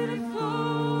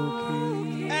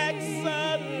 King,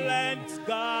 excellent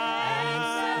God.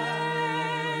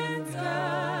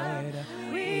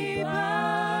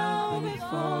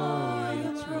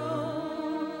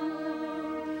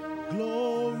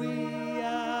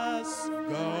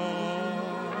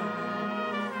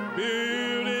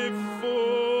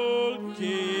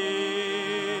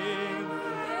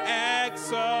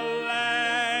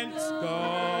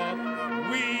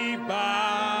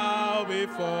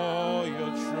 Before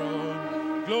your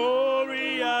throne,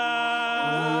 glorious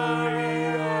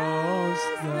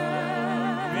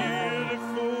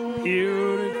God,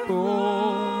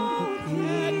 beautiful,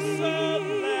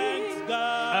 excellent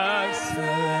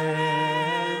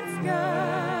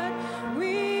God,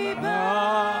 we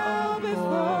bow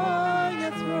before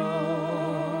your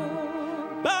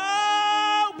throne,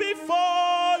 bow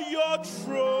before your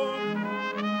throne,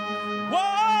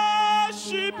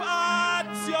 worship at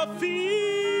your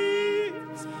feet.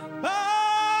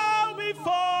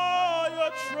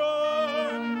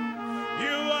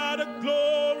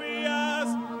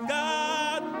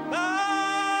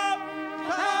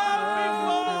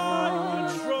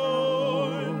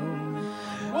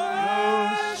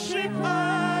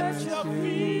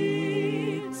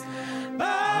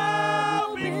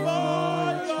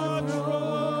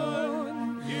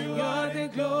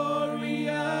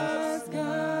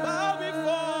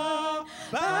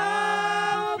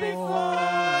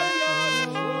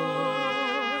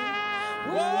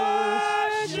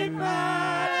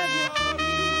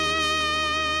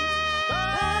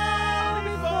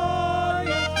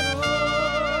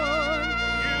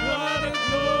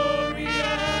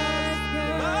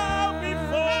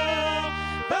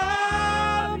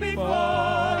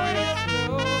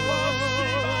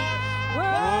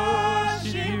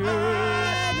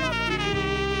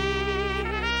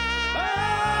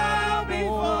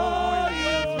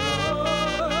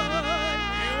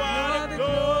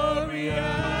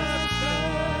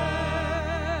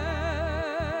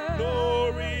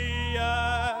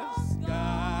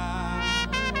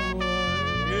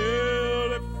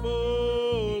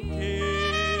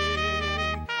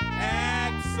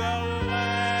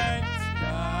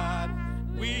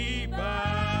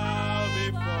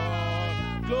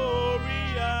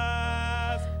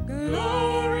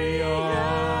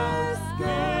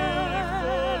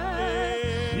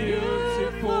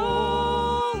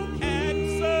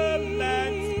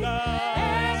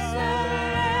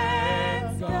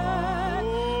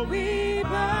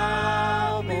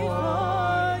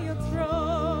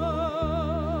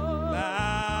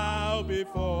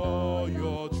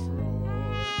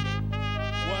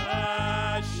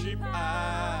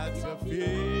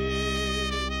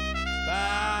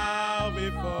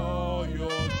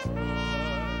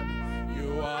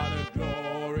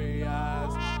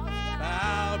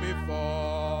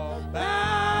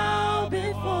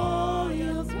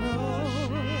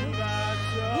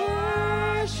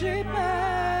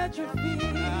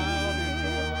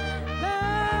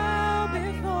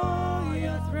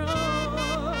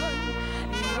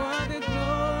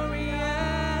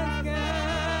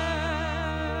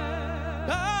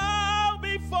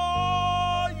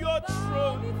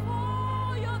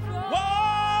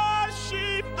 Whoa!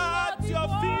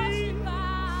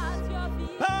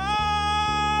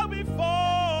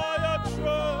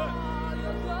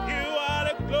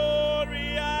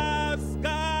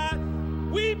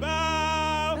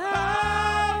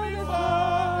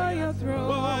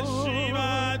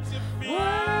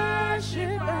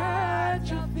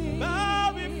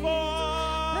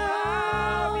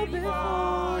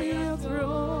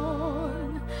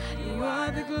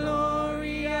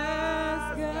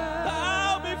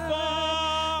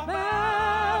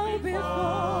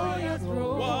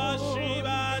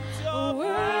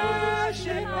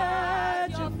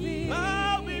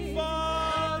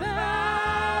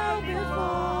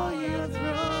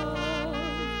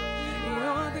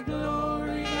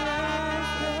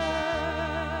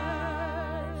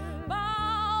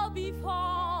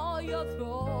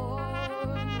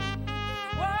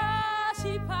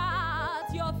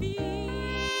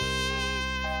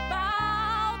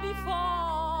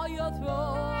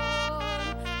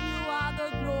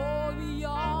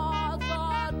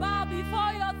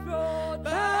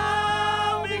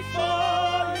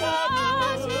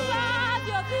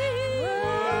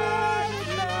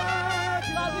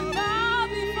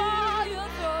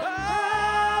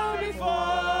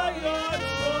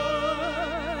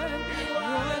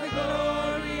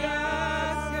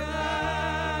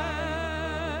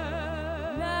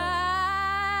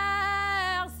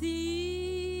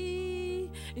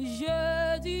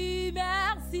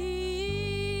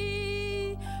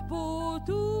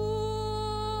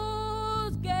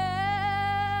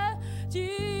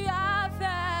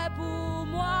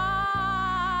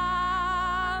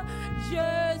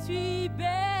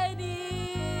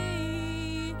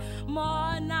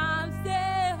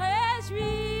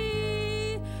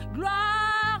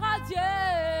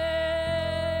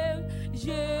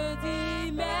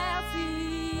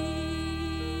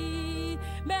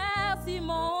 merci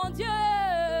mon Dieu,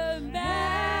 merci.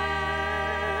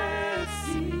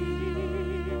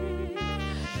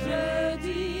 Je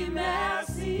dis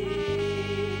merci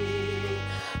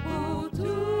pour tout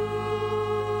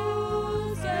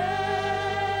ce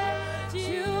que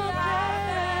tu as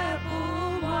fait pour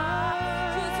moi.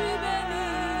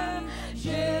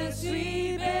 Je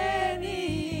suis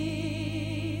béni,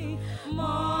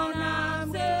 mon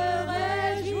âme se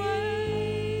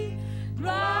réjouit.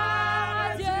 Gloire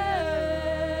à Dieu,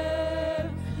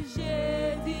 je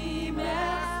dis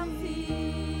merci.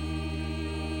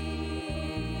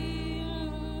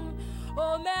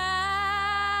 Oh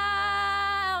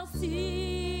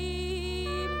merci,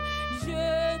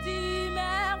 je dis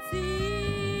merci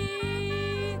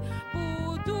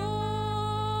pour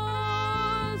tout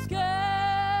ce que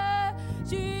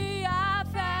tu as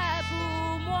fait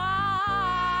pour moi.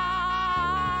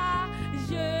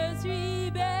 Je suis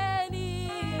béni,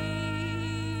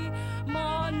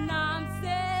 mon âme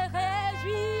s'est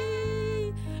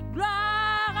réjouie.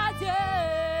 Gloire à Dieu,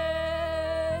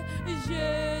 je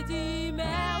dis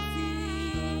merci.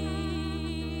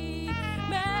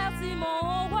 Merci mon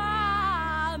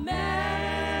roi, merci.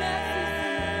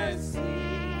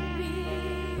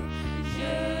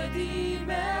 Je dis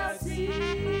merci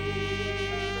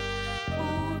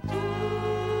pour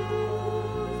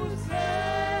tout ce que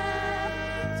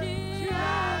tu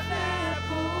as fait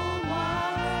pour moi.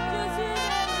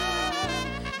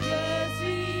 Je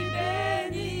suis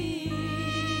béni,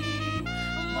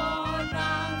 mon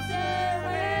âme se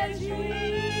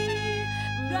réjouit.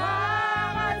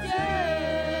 Gloire à Dieu,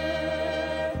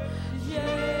 je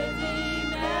dis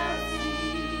merci.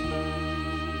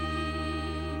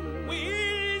 We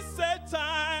say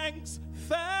thanks,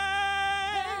 thanks,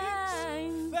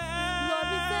 Lord,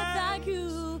 we say thank you.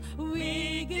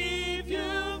 We give you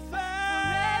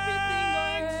thanks everything,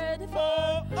 Lord, for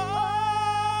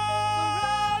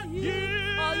all all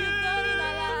you've done in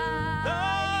our lives.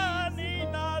 done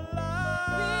in our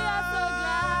We are so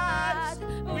lives.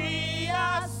 glad. We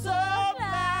are so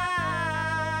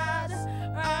glad.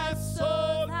 Our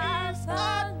soul gives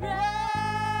us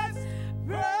praise,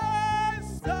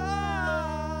 praise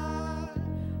God.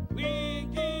 We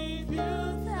give you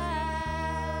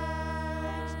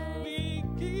thanks. We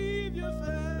give you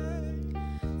thanks.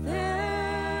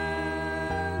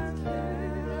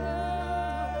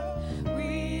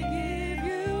 We give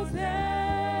you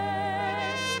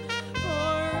thanks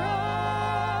for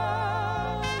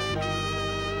all you've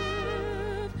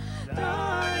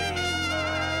done in our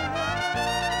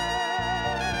lives.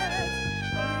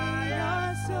 We are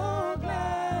so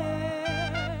glad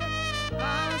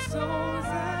our souls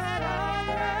are at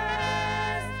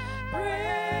rest.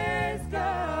 Praise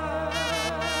God.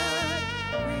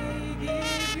 We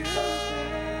give you thanks.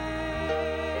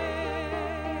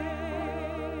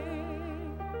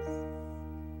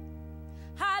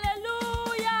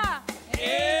 Hallelujah.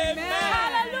 Amen.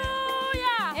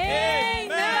 Hallelujah. Amen.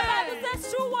 The Bible says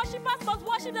true worshippers must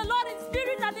worship the Lord in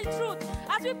spirit and in truth.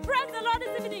 As we praise the Lord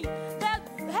this evening, the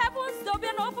heavens, there will be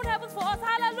an open heavens for us.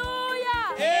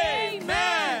 Hallelujah.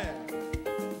 Amen.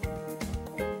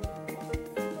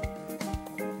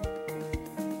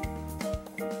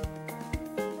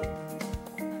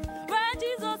 When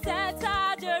Jesus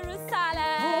entered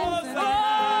Jerusalem, Hosanna.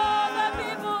 all the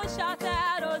people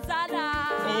shouted, Hosanna.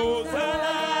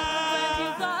 Hosanna. When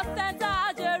Jesus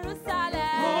entered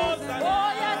Jerusalem, Hosanna. oh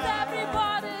yes,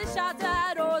 everybody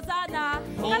shouted, Hosanna.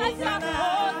 Can I see that?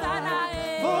 Hosanna, eh.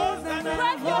 Hosanna.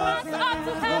 Raise your hands up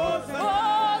to heaven.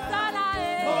 Hosanna,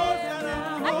 eh. Hosanna.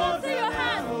 I can see your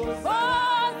hands.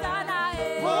 Hosanna,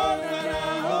 eh. Hosanna.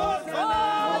 Oh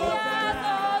yes,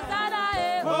 Hosanna,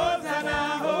 eh. Hosanna.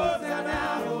 Hosanna.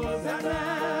 Hosanna.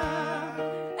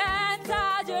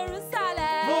 Enter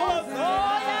Jerusalem. Hosanna.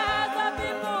 Oh yes, the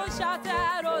people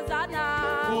shouted, Hosanna.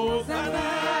 Hosanna.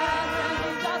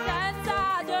 Jesus enter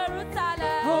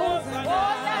Jerusalem. Hosanna.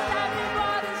 Oh yes,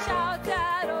 everybody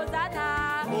shouted, Hosanna.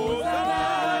 Hosanna.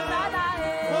 Hosanna,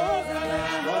 eh. Hosanna.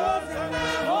 Hosanna.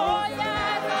 Oh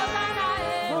yes, Hosanna,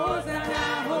 eh. Hosanna.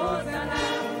 Hosanna.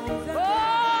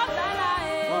 Hosanna,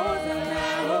 eh. Hosanna.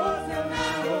 Hosanna.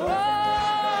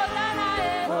 Hosanna,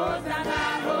 eh. Hosanna.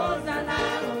 Hosanna.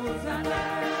 Hosanna.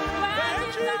 When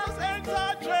Jesus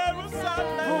entered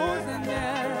Jerusalem,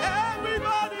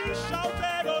 everybody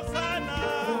shouted Hosanna.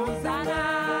 Hosanna.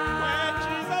 When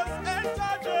Jesus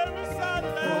entered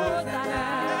Jerusalem, Hosanna.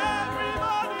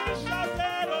 everybody shouted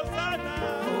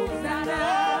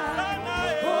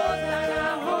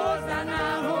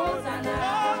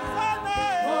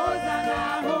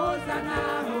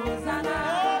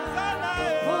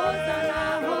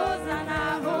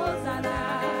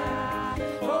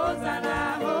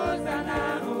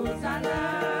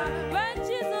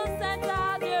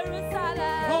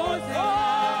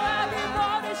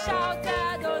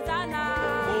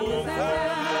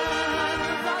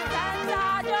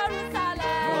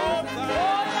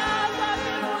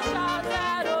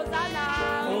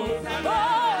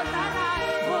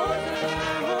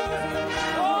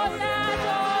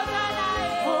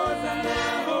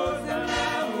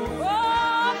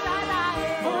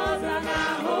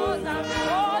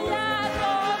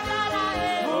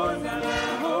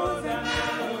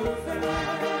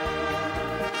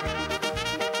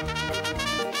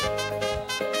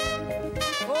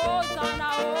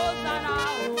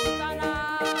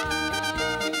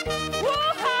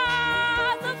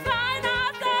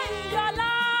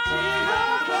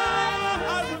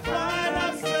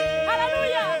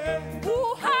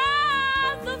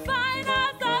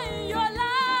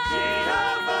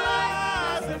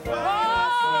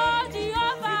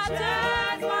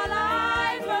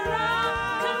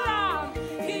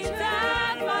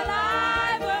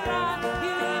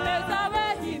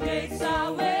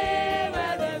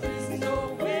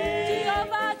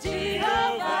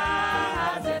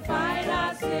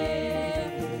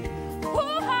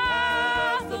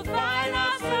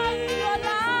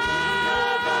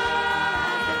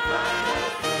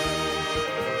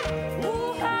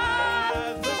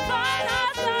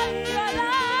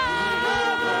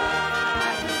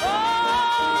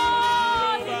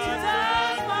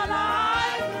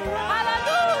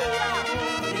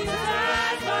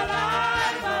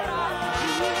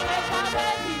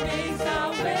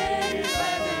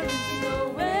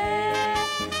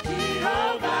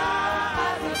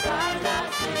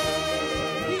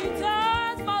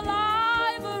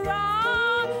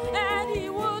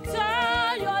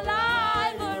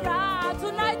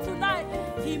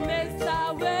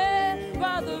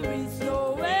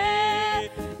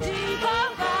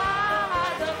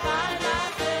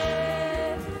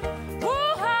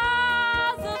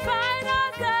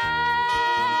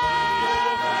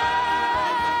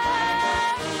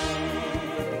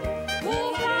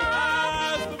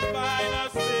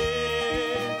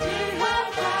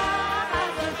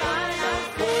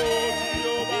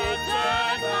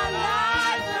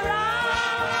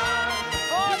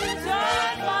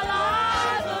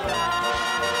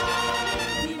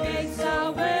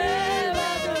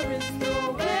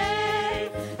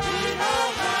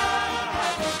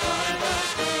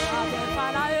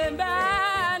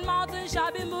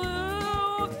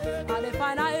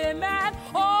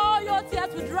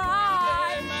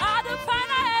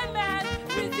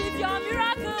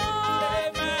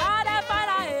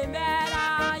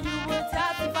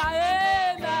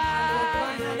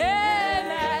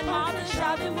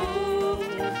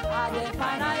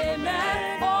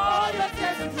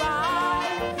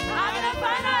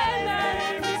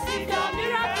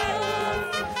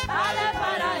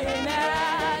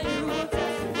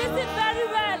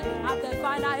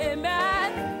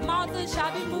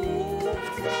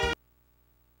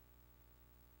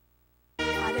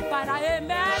final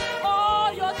amen.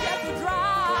 All your tears will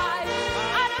dry.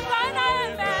 At the final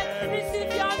amen,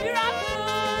 receive your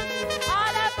miracles.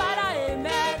 At the final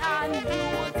amen, and you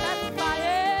will testify.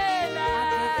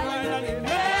 Amen.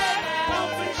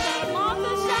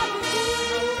 Mountains shall be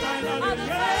moved. At the final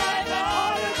amen,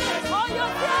 all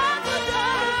your tears will dry.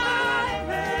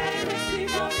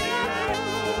 Receive your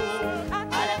miracles. At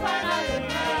the final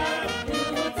amen, you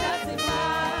will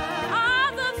testify.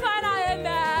 At the final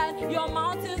amen, your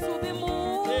mountains will be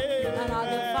moved. And at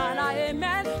the final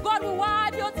amen, God will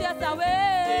wipe your tears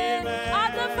away.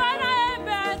 At the final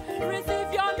amen, receive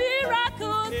your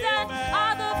miracles. And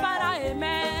at the final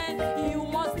amen, you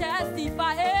must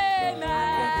testify.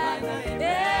 Amen.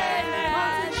 Amen.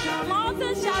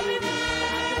 Mountains shall be moved.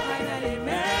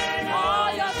 All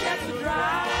your tears will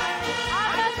dry.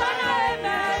 At the final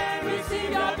amen,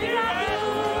 receive your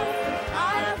miracles.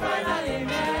 At the final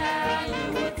amen, you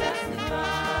will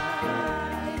testify.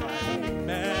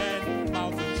 Amen.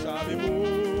 Mountains shall be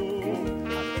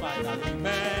moved. At the final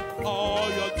amen, all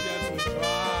your tears will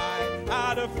dry.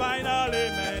 At the final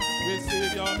amen,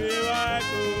 receive your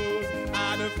miracles.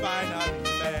 At the final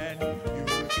amen, you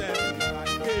will testify.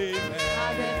 Amen.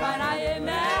 At the final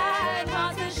amen,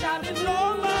 mountains shall be moved. No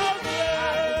mountain.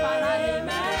 At the final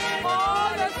amen, all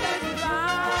your tears will dry.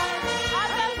 At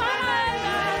the final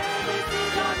amen,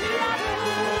 receive your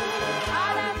miracles.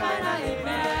 At the final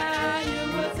amen, you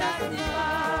will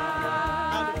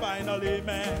testify. At the final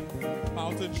amen,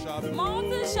 mountains shall be moved.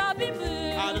 Mountains shall be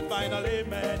moved. At the final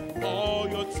amen, all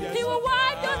your tears He will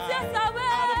wipe your dry. tears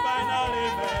away. At the final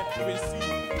amen,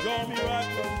 receive your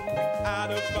miracle. At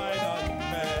the final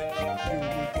amen, you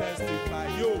will testify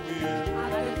your will.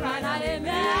 At the final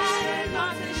amen,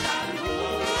 mountains shall be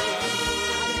moved.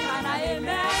 At the final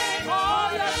amen, all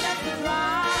your tears will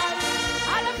dry.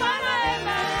 At the final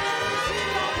amen, receive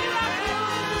your miracle.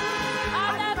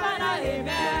 At the final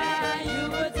amen, you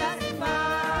will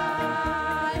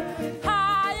testify.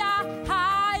 Higher,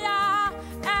 higher,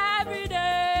 every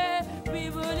day we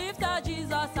will lift our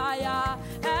Jesus higher.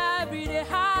 Every day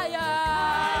higher,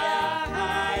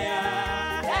 higher,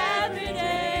 every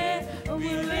day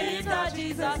we will lift our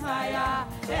Jesus higher.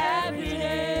 Every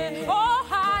day, oh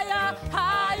higher,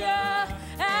 higher,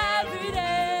 every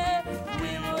day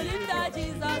we will lift our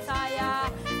Jesus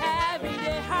higher. Every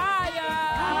day higher,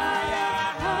 higher,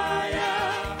 higher,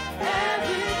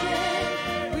 every day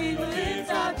we will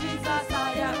lift our Jesus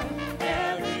higher.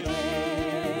 Every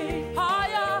day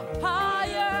higher,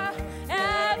 higher,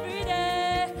 every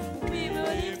day we will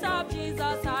lift up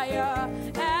Jesus higher.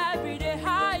 Every day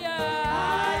higher,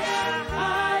 higher,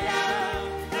 higher,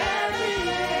 every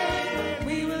day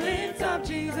we will lift up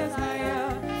Jesus higher.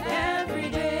 Every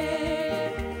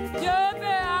day, Dieu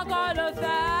peut encore le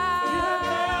faire.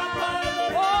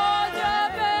 Oh, Dieu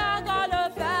peut encore le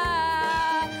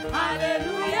faire.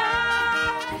 Alléluia.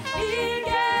 Il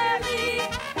guérit,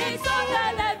 il sauve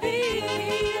les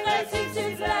vies,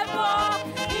 ressuscite les morts,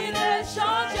 il ne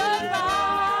change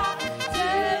pas.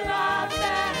 Dieu va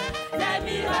faire des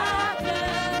miracles,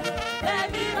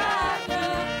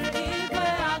 il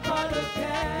peut encore le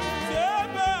faire. Dieu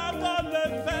peut encore le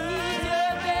faire. Dieu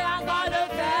peut encore le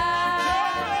faire. Dieu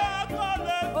peut encore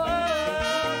le Oh,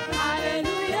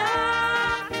 alléluia,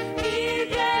 il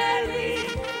guérit,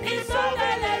 il sauve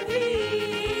les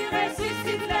vies,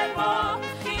 ressuscite les morts,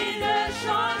 il ne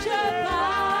change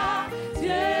pas.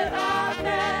 Dieu va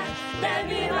faire des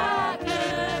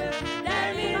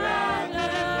miracles,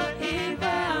 il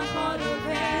peut encore le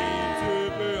faire. Dieu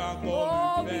peut encore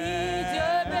Oh le oui, faire.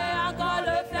 Dieu peut encore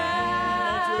le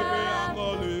faire. Dieu peut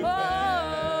encore le Oh,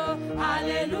 faire.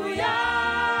 alléluia,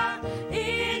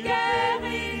 il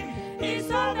guérit, il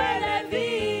sauve les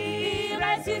vies,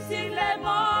 ressuscite les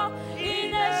morts, il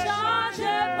ne change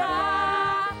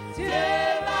pas. Dieu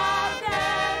va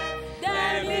faire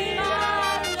des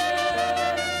miracles,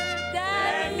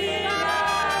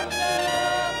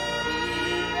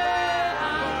 il peut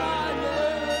encore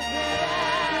le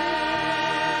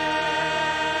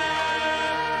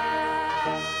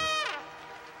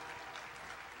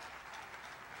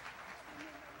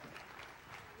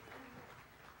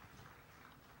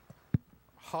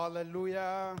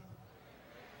Hallelujah.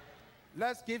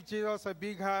 Let's give Jesus a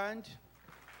big hand.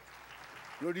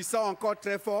 Applaudissons encore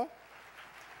très fort.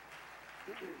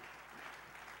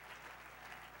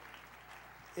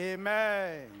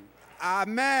 Amen.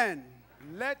 Amen.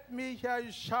 Let me hear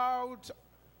you shout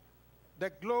the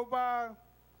global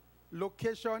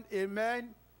location. Amen.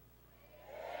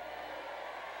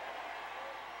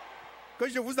 Que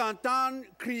je vous entende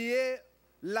crier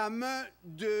la main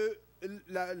de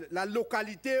la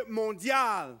localité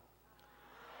mondiale.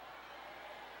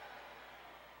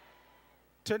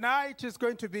 Tonight is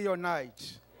going to be your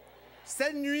night.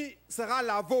 Cette nuit sera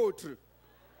la vôtre.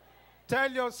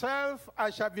 Tell yourself, I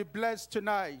shall be blessed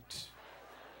tonight.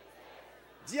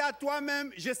 Dis à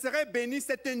toi-même, je serai béni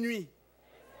cette nuit.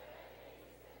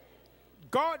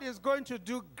 God is going to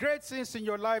do great things in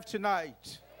your life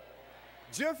tonight.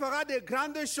 Dieu fera de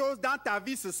grandes choses dans ta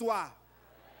vie ce soir.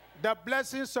 The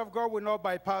blessings of God will not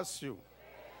bypass you.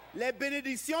 Les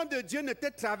bénédictions de Dieu ne te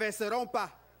traverseront pas.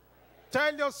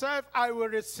 Tell yourself, I will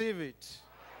receive it.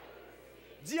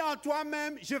 Dis en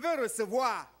toi-même, je veux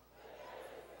recevoir.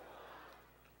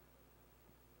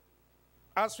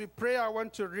 As we pray, I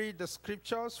want to read the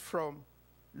scriptures from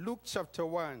Luke chapter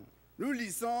 1. Nous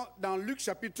lisons dans Luc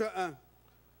chapitre 1,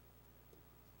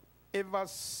 In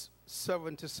verse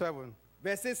 77.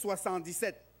 verset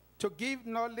 77. To give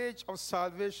knowledge of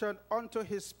salvation unto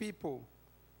his people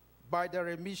by the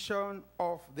remission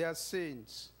of their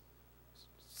sins,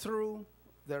 through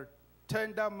the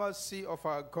tender mercy of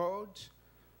our God,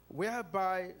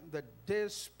 whereby the day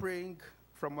spring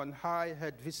from on high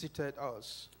had visited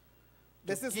us,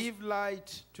 to give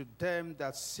light to them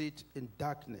that sit in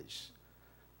darkness,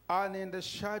 and in the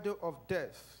shadow of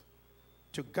death,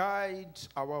 to guide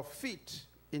our feet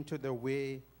into the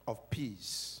way of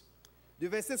peace. Du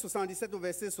verset 77 au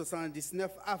verset 79,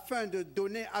 afin de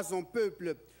donner à son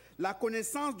peuple la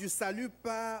connaissance du salut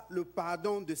par le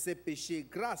pardon de ses péchés,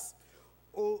 grâce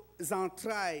aux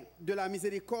entrailles de la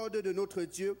miséricorde de notre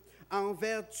Dieu, en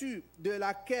vertu de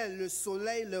laquelle le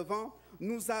soleil levant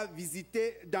nous a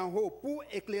visités d'en haut, pour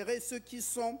éclairer ceux qui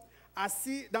sont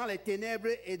assis dans les ténèbres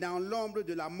et dans l'ombre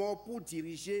de la mort, pour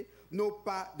diriger nos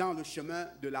pas dans le chemin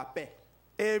de la paix.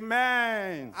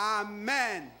 Amen.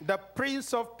 Amen. The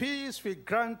Prince of Peace will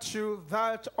grant you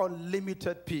that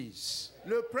unlimited peace.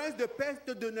 Le prince de paix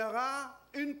te donnera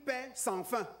une paix sans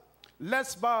fin.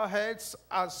 Let's bow our heads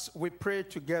as we pray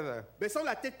together. Baissons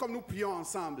la tête comme nous prions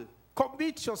ensemble.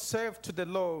 Commit yourself to the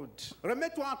Lord.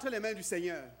 Remets-toi entre les mains du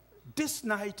Seigneur. This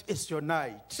night is your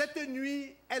night. Cette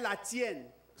nuit est la tienne.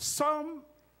 Some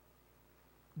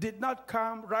did not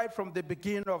come right from the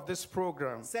beginning of this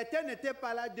program. Certains n'étaient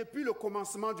pas là depuis le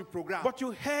commencement du programme. But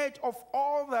you heard of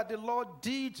all that the Lord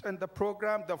did in the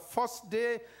program the first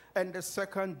day and the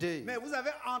second day. Mais vous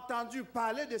avez entendu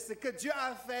parler de ce que Dieu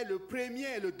a fait le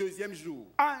premier et le deuxième jour.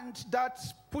 And that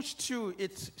pushed you,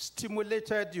 it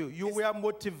stimulated you. You were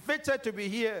motivated to be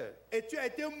here. Et tu as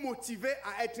été motivé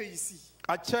à être ici.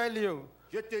 I tell you,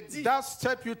 Je te dis, that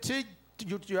step you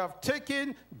have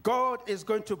taken, God is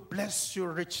going to bless you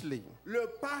richly. le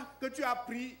pas que tu as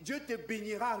pris, Dieu te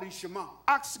bénira richement.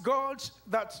 Ask God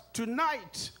that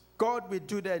tonight God will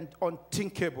do the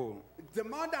unthinkable,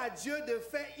 Demande à Dieu de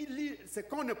faire ce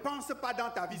qu'on ne pense pas dans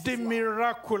ta vie. the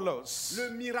miraculous, Le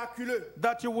miraculeux.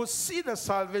 that you will see the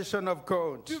salvation of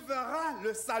God. Tu verras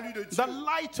le salut de Dieu. The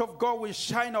light of God will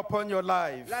shine upon your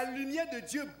life. La lumière de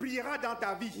Dieu brillera dans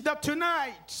ta vie. That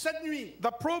tonight, Cette nuit,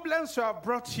 the problems you have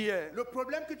brought here, le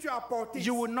problème que tu as apporté,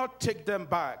 you will not take them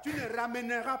back. tu ne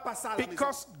ramèneras pas ça à la maison.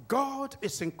 Because God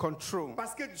is in control.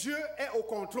 Parce que Dieu est au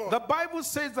contrôle. The Bible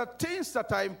says that things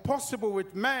that are impossible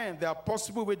with man, they are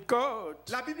possible with God.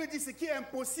 La Bible dit ce qui est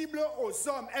impossible aux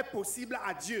hommes est possible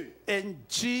à Dieu. In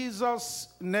Jesus'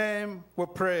 name we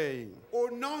pray. Au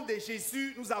nom de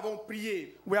Jésus, nous avons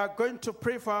prié. We are going to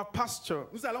pray for our pastor,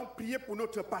 Nous allons prier pour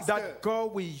notre pasteur. that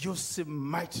God will use him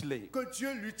mightily. Que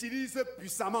Dieu l'utilise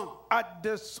puissamment.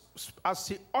 As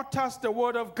he utters the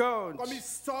word of God, Comme il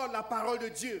sort la parole de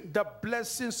Dieu. the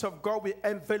blessings of God will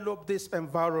envelop this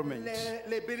environment.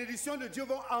 Les bénédictions de Dieu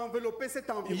vont envelopper cet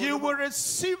You will environnement.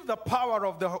 receive the power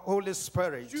of the Holy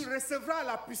Spirit. Tu recevras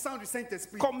la puissance du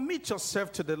Saint-Esprit. Commit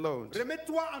yourself to the Lord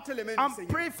Remets-toi entre les mains and du Seigneur.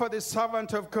 pray for the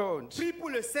servant of God. Prie pour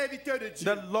le serviteur de Dieu.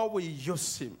 The Lord will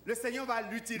use him. Le Seigneur va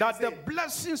l'utiliser. That the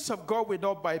blessings of God will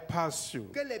not bypass you.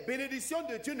 Que les bénédictions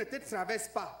de Dieu ne te traversent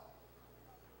pas.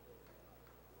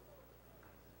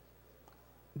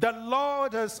 The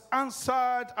Lord has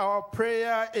answered our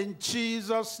prayer in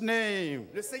Jesus' name.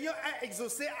 Le Seigneur a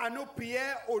exaucé à nos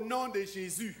prières au nom de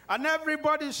Jésus. And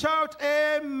everybody shout,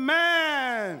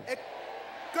 Amen. Et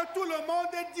que tout le monde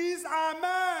dise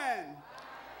Amen.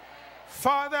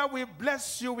 Father, we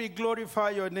bless you, we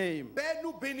glorify your name. Père,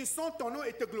 nous bénissons ton nom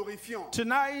et te glorifions.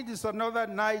 Tonight is another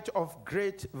night of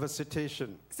great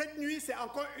visitation. Cette nuit, c'est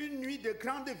encore une nuit de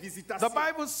grande visitation. The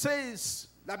Bible says,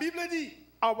 La Bible dit,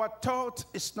 our thought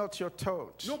is not your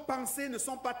thought. nos pensées ne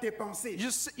sont pas tes pensées.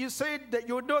 You said that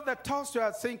you know the thoughts you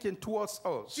are thinking towards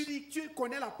us. Tu dis, tu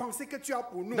connais la pensée que tu as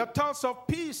pour nous. The thoughts of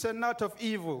peace and not of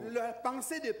evil. La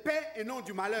pensée de paix et non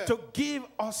du malheur. To give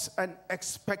us an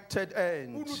expected Pour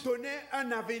end. nous donner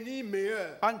un avenir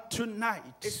meilleur. And tonight,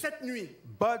 Et cette nuit,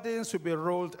 burdens will be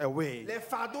rolled away. Les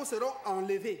fardeaux seront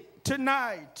enlevés.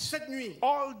 Tonight, Cette nuit,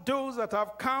 all those that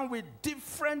have come with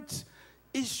different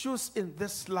issues in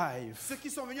this life, ceux qui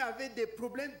sont venus avec des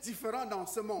problèmes différents dans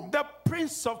ce monde, the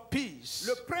Prince of Peace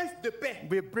le prince de paix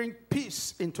will bring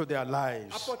peace into their lives.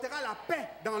 apportera la paix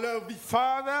dans leur vie.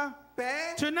 Father,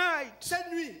 Père, tonight, cette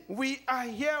nuit, we are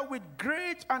here with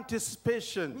great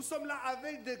anticipation nous sommes là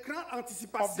avec de grandes of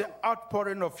anticipations the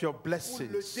outpouring of your pour le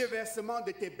blessings. déversement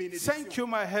de tes bénédictions. Thank you,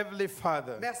 my Heavenly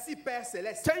Father. Merci Père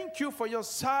Céleste. Thank you for your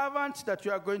servant that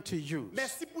you are going to use,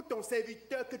 Merci pour ton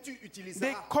serviteur que tu the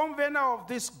utiliseras. convener of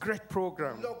this great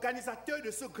program, L'organisateur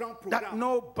de ce grand that programme.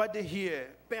 nobody here,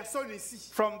 Personne ici,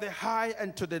 from the high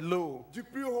and to the low, du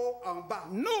plus haut en bas.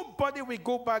 nobody will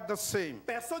go back the same.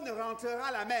 Personne ne rentrera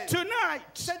à la même. Tonight,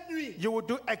 Cette nuit, you will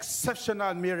do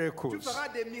exceptional tu miracles. feras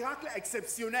des miracles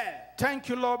exceptionnels. Thank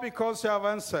you, Lord, because you have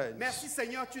answered. Merci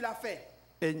Seigneur, tu l'as fait.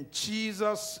 In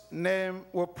Jesus' name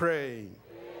we pray.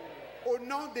 Au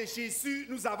nom de Jésus,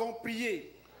 nous avons prié.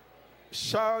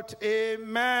 Shout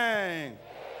amen.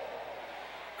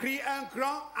 Crie un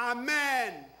grand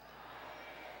Amen.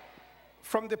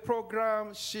 From the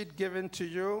program sheet given to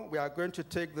you, we are going to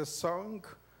take the song,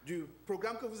 Du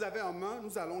programme que vous avez en main,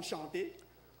 nous allons chanter.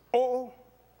 Oh,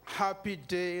 happy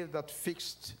day that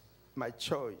fixed my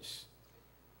choice.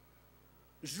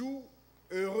 Jour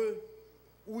heureux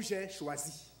où j'ai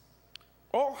choisi.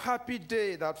 Oh, happy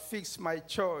day that fixed my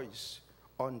choice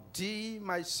on thee,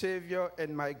 my Savior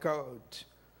and my God.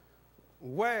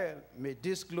 Well, may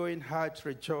this glowing heart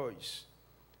rejoice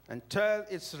and tell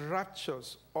its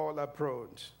raptures all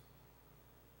abroad.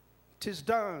 'Tis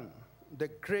done, the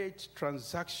great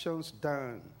transaction's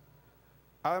done.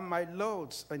 I am my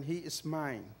Lord's and he is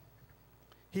mine.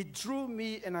 He drew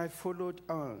me and I followed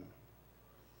on,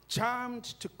 charmed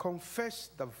to confess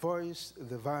the voice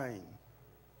divine.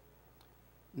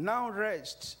 Now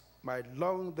rest my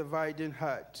long dividing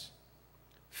heart,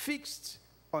 fixed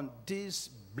on this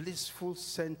blissful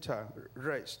center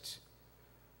rest,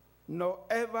 nor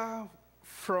ever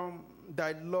from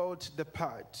thy Lord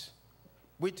depart,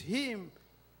 with him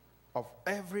of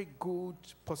every good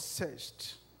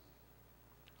possessed.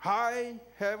 High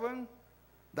heaven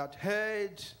that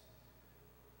heard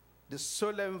the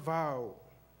solemn vow,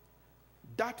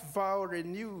 that vow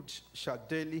renewed shall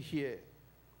daily hear,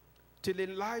 till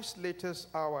in life's latest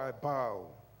hour I bow,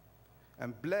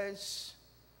 and bless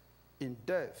in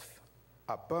death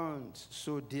a bond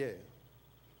so dear.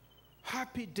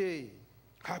 Happy day,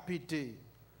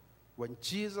 when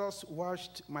Jesus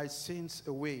washed my sins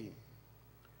away.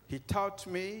 He taught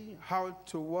me how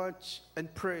to watch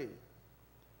and pray,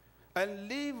 and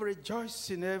live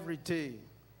rejoicing every day.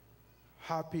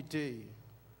 Happy day,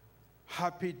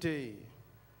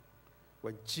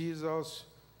 when Jesus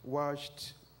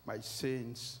washed my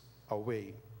sins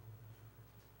away.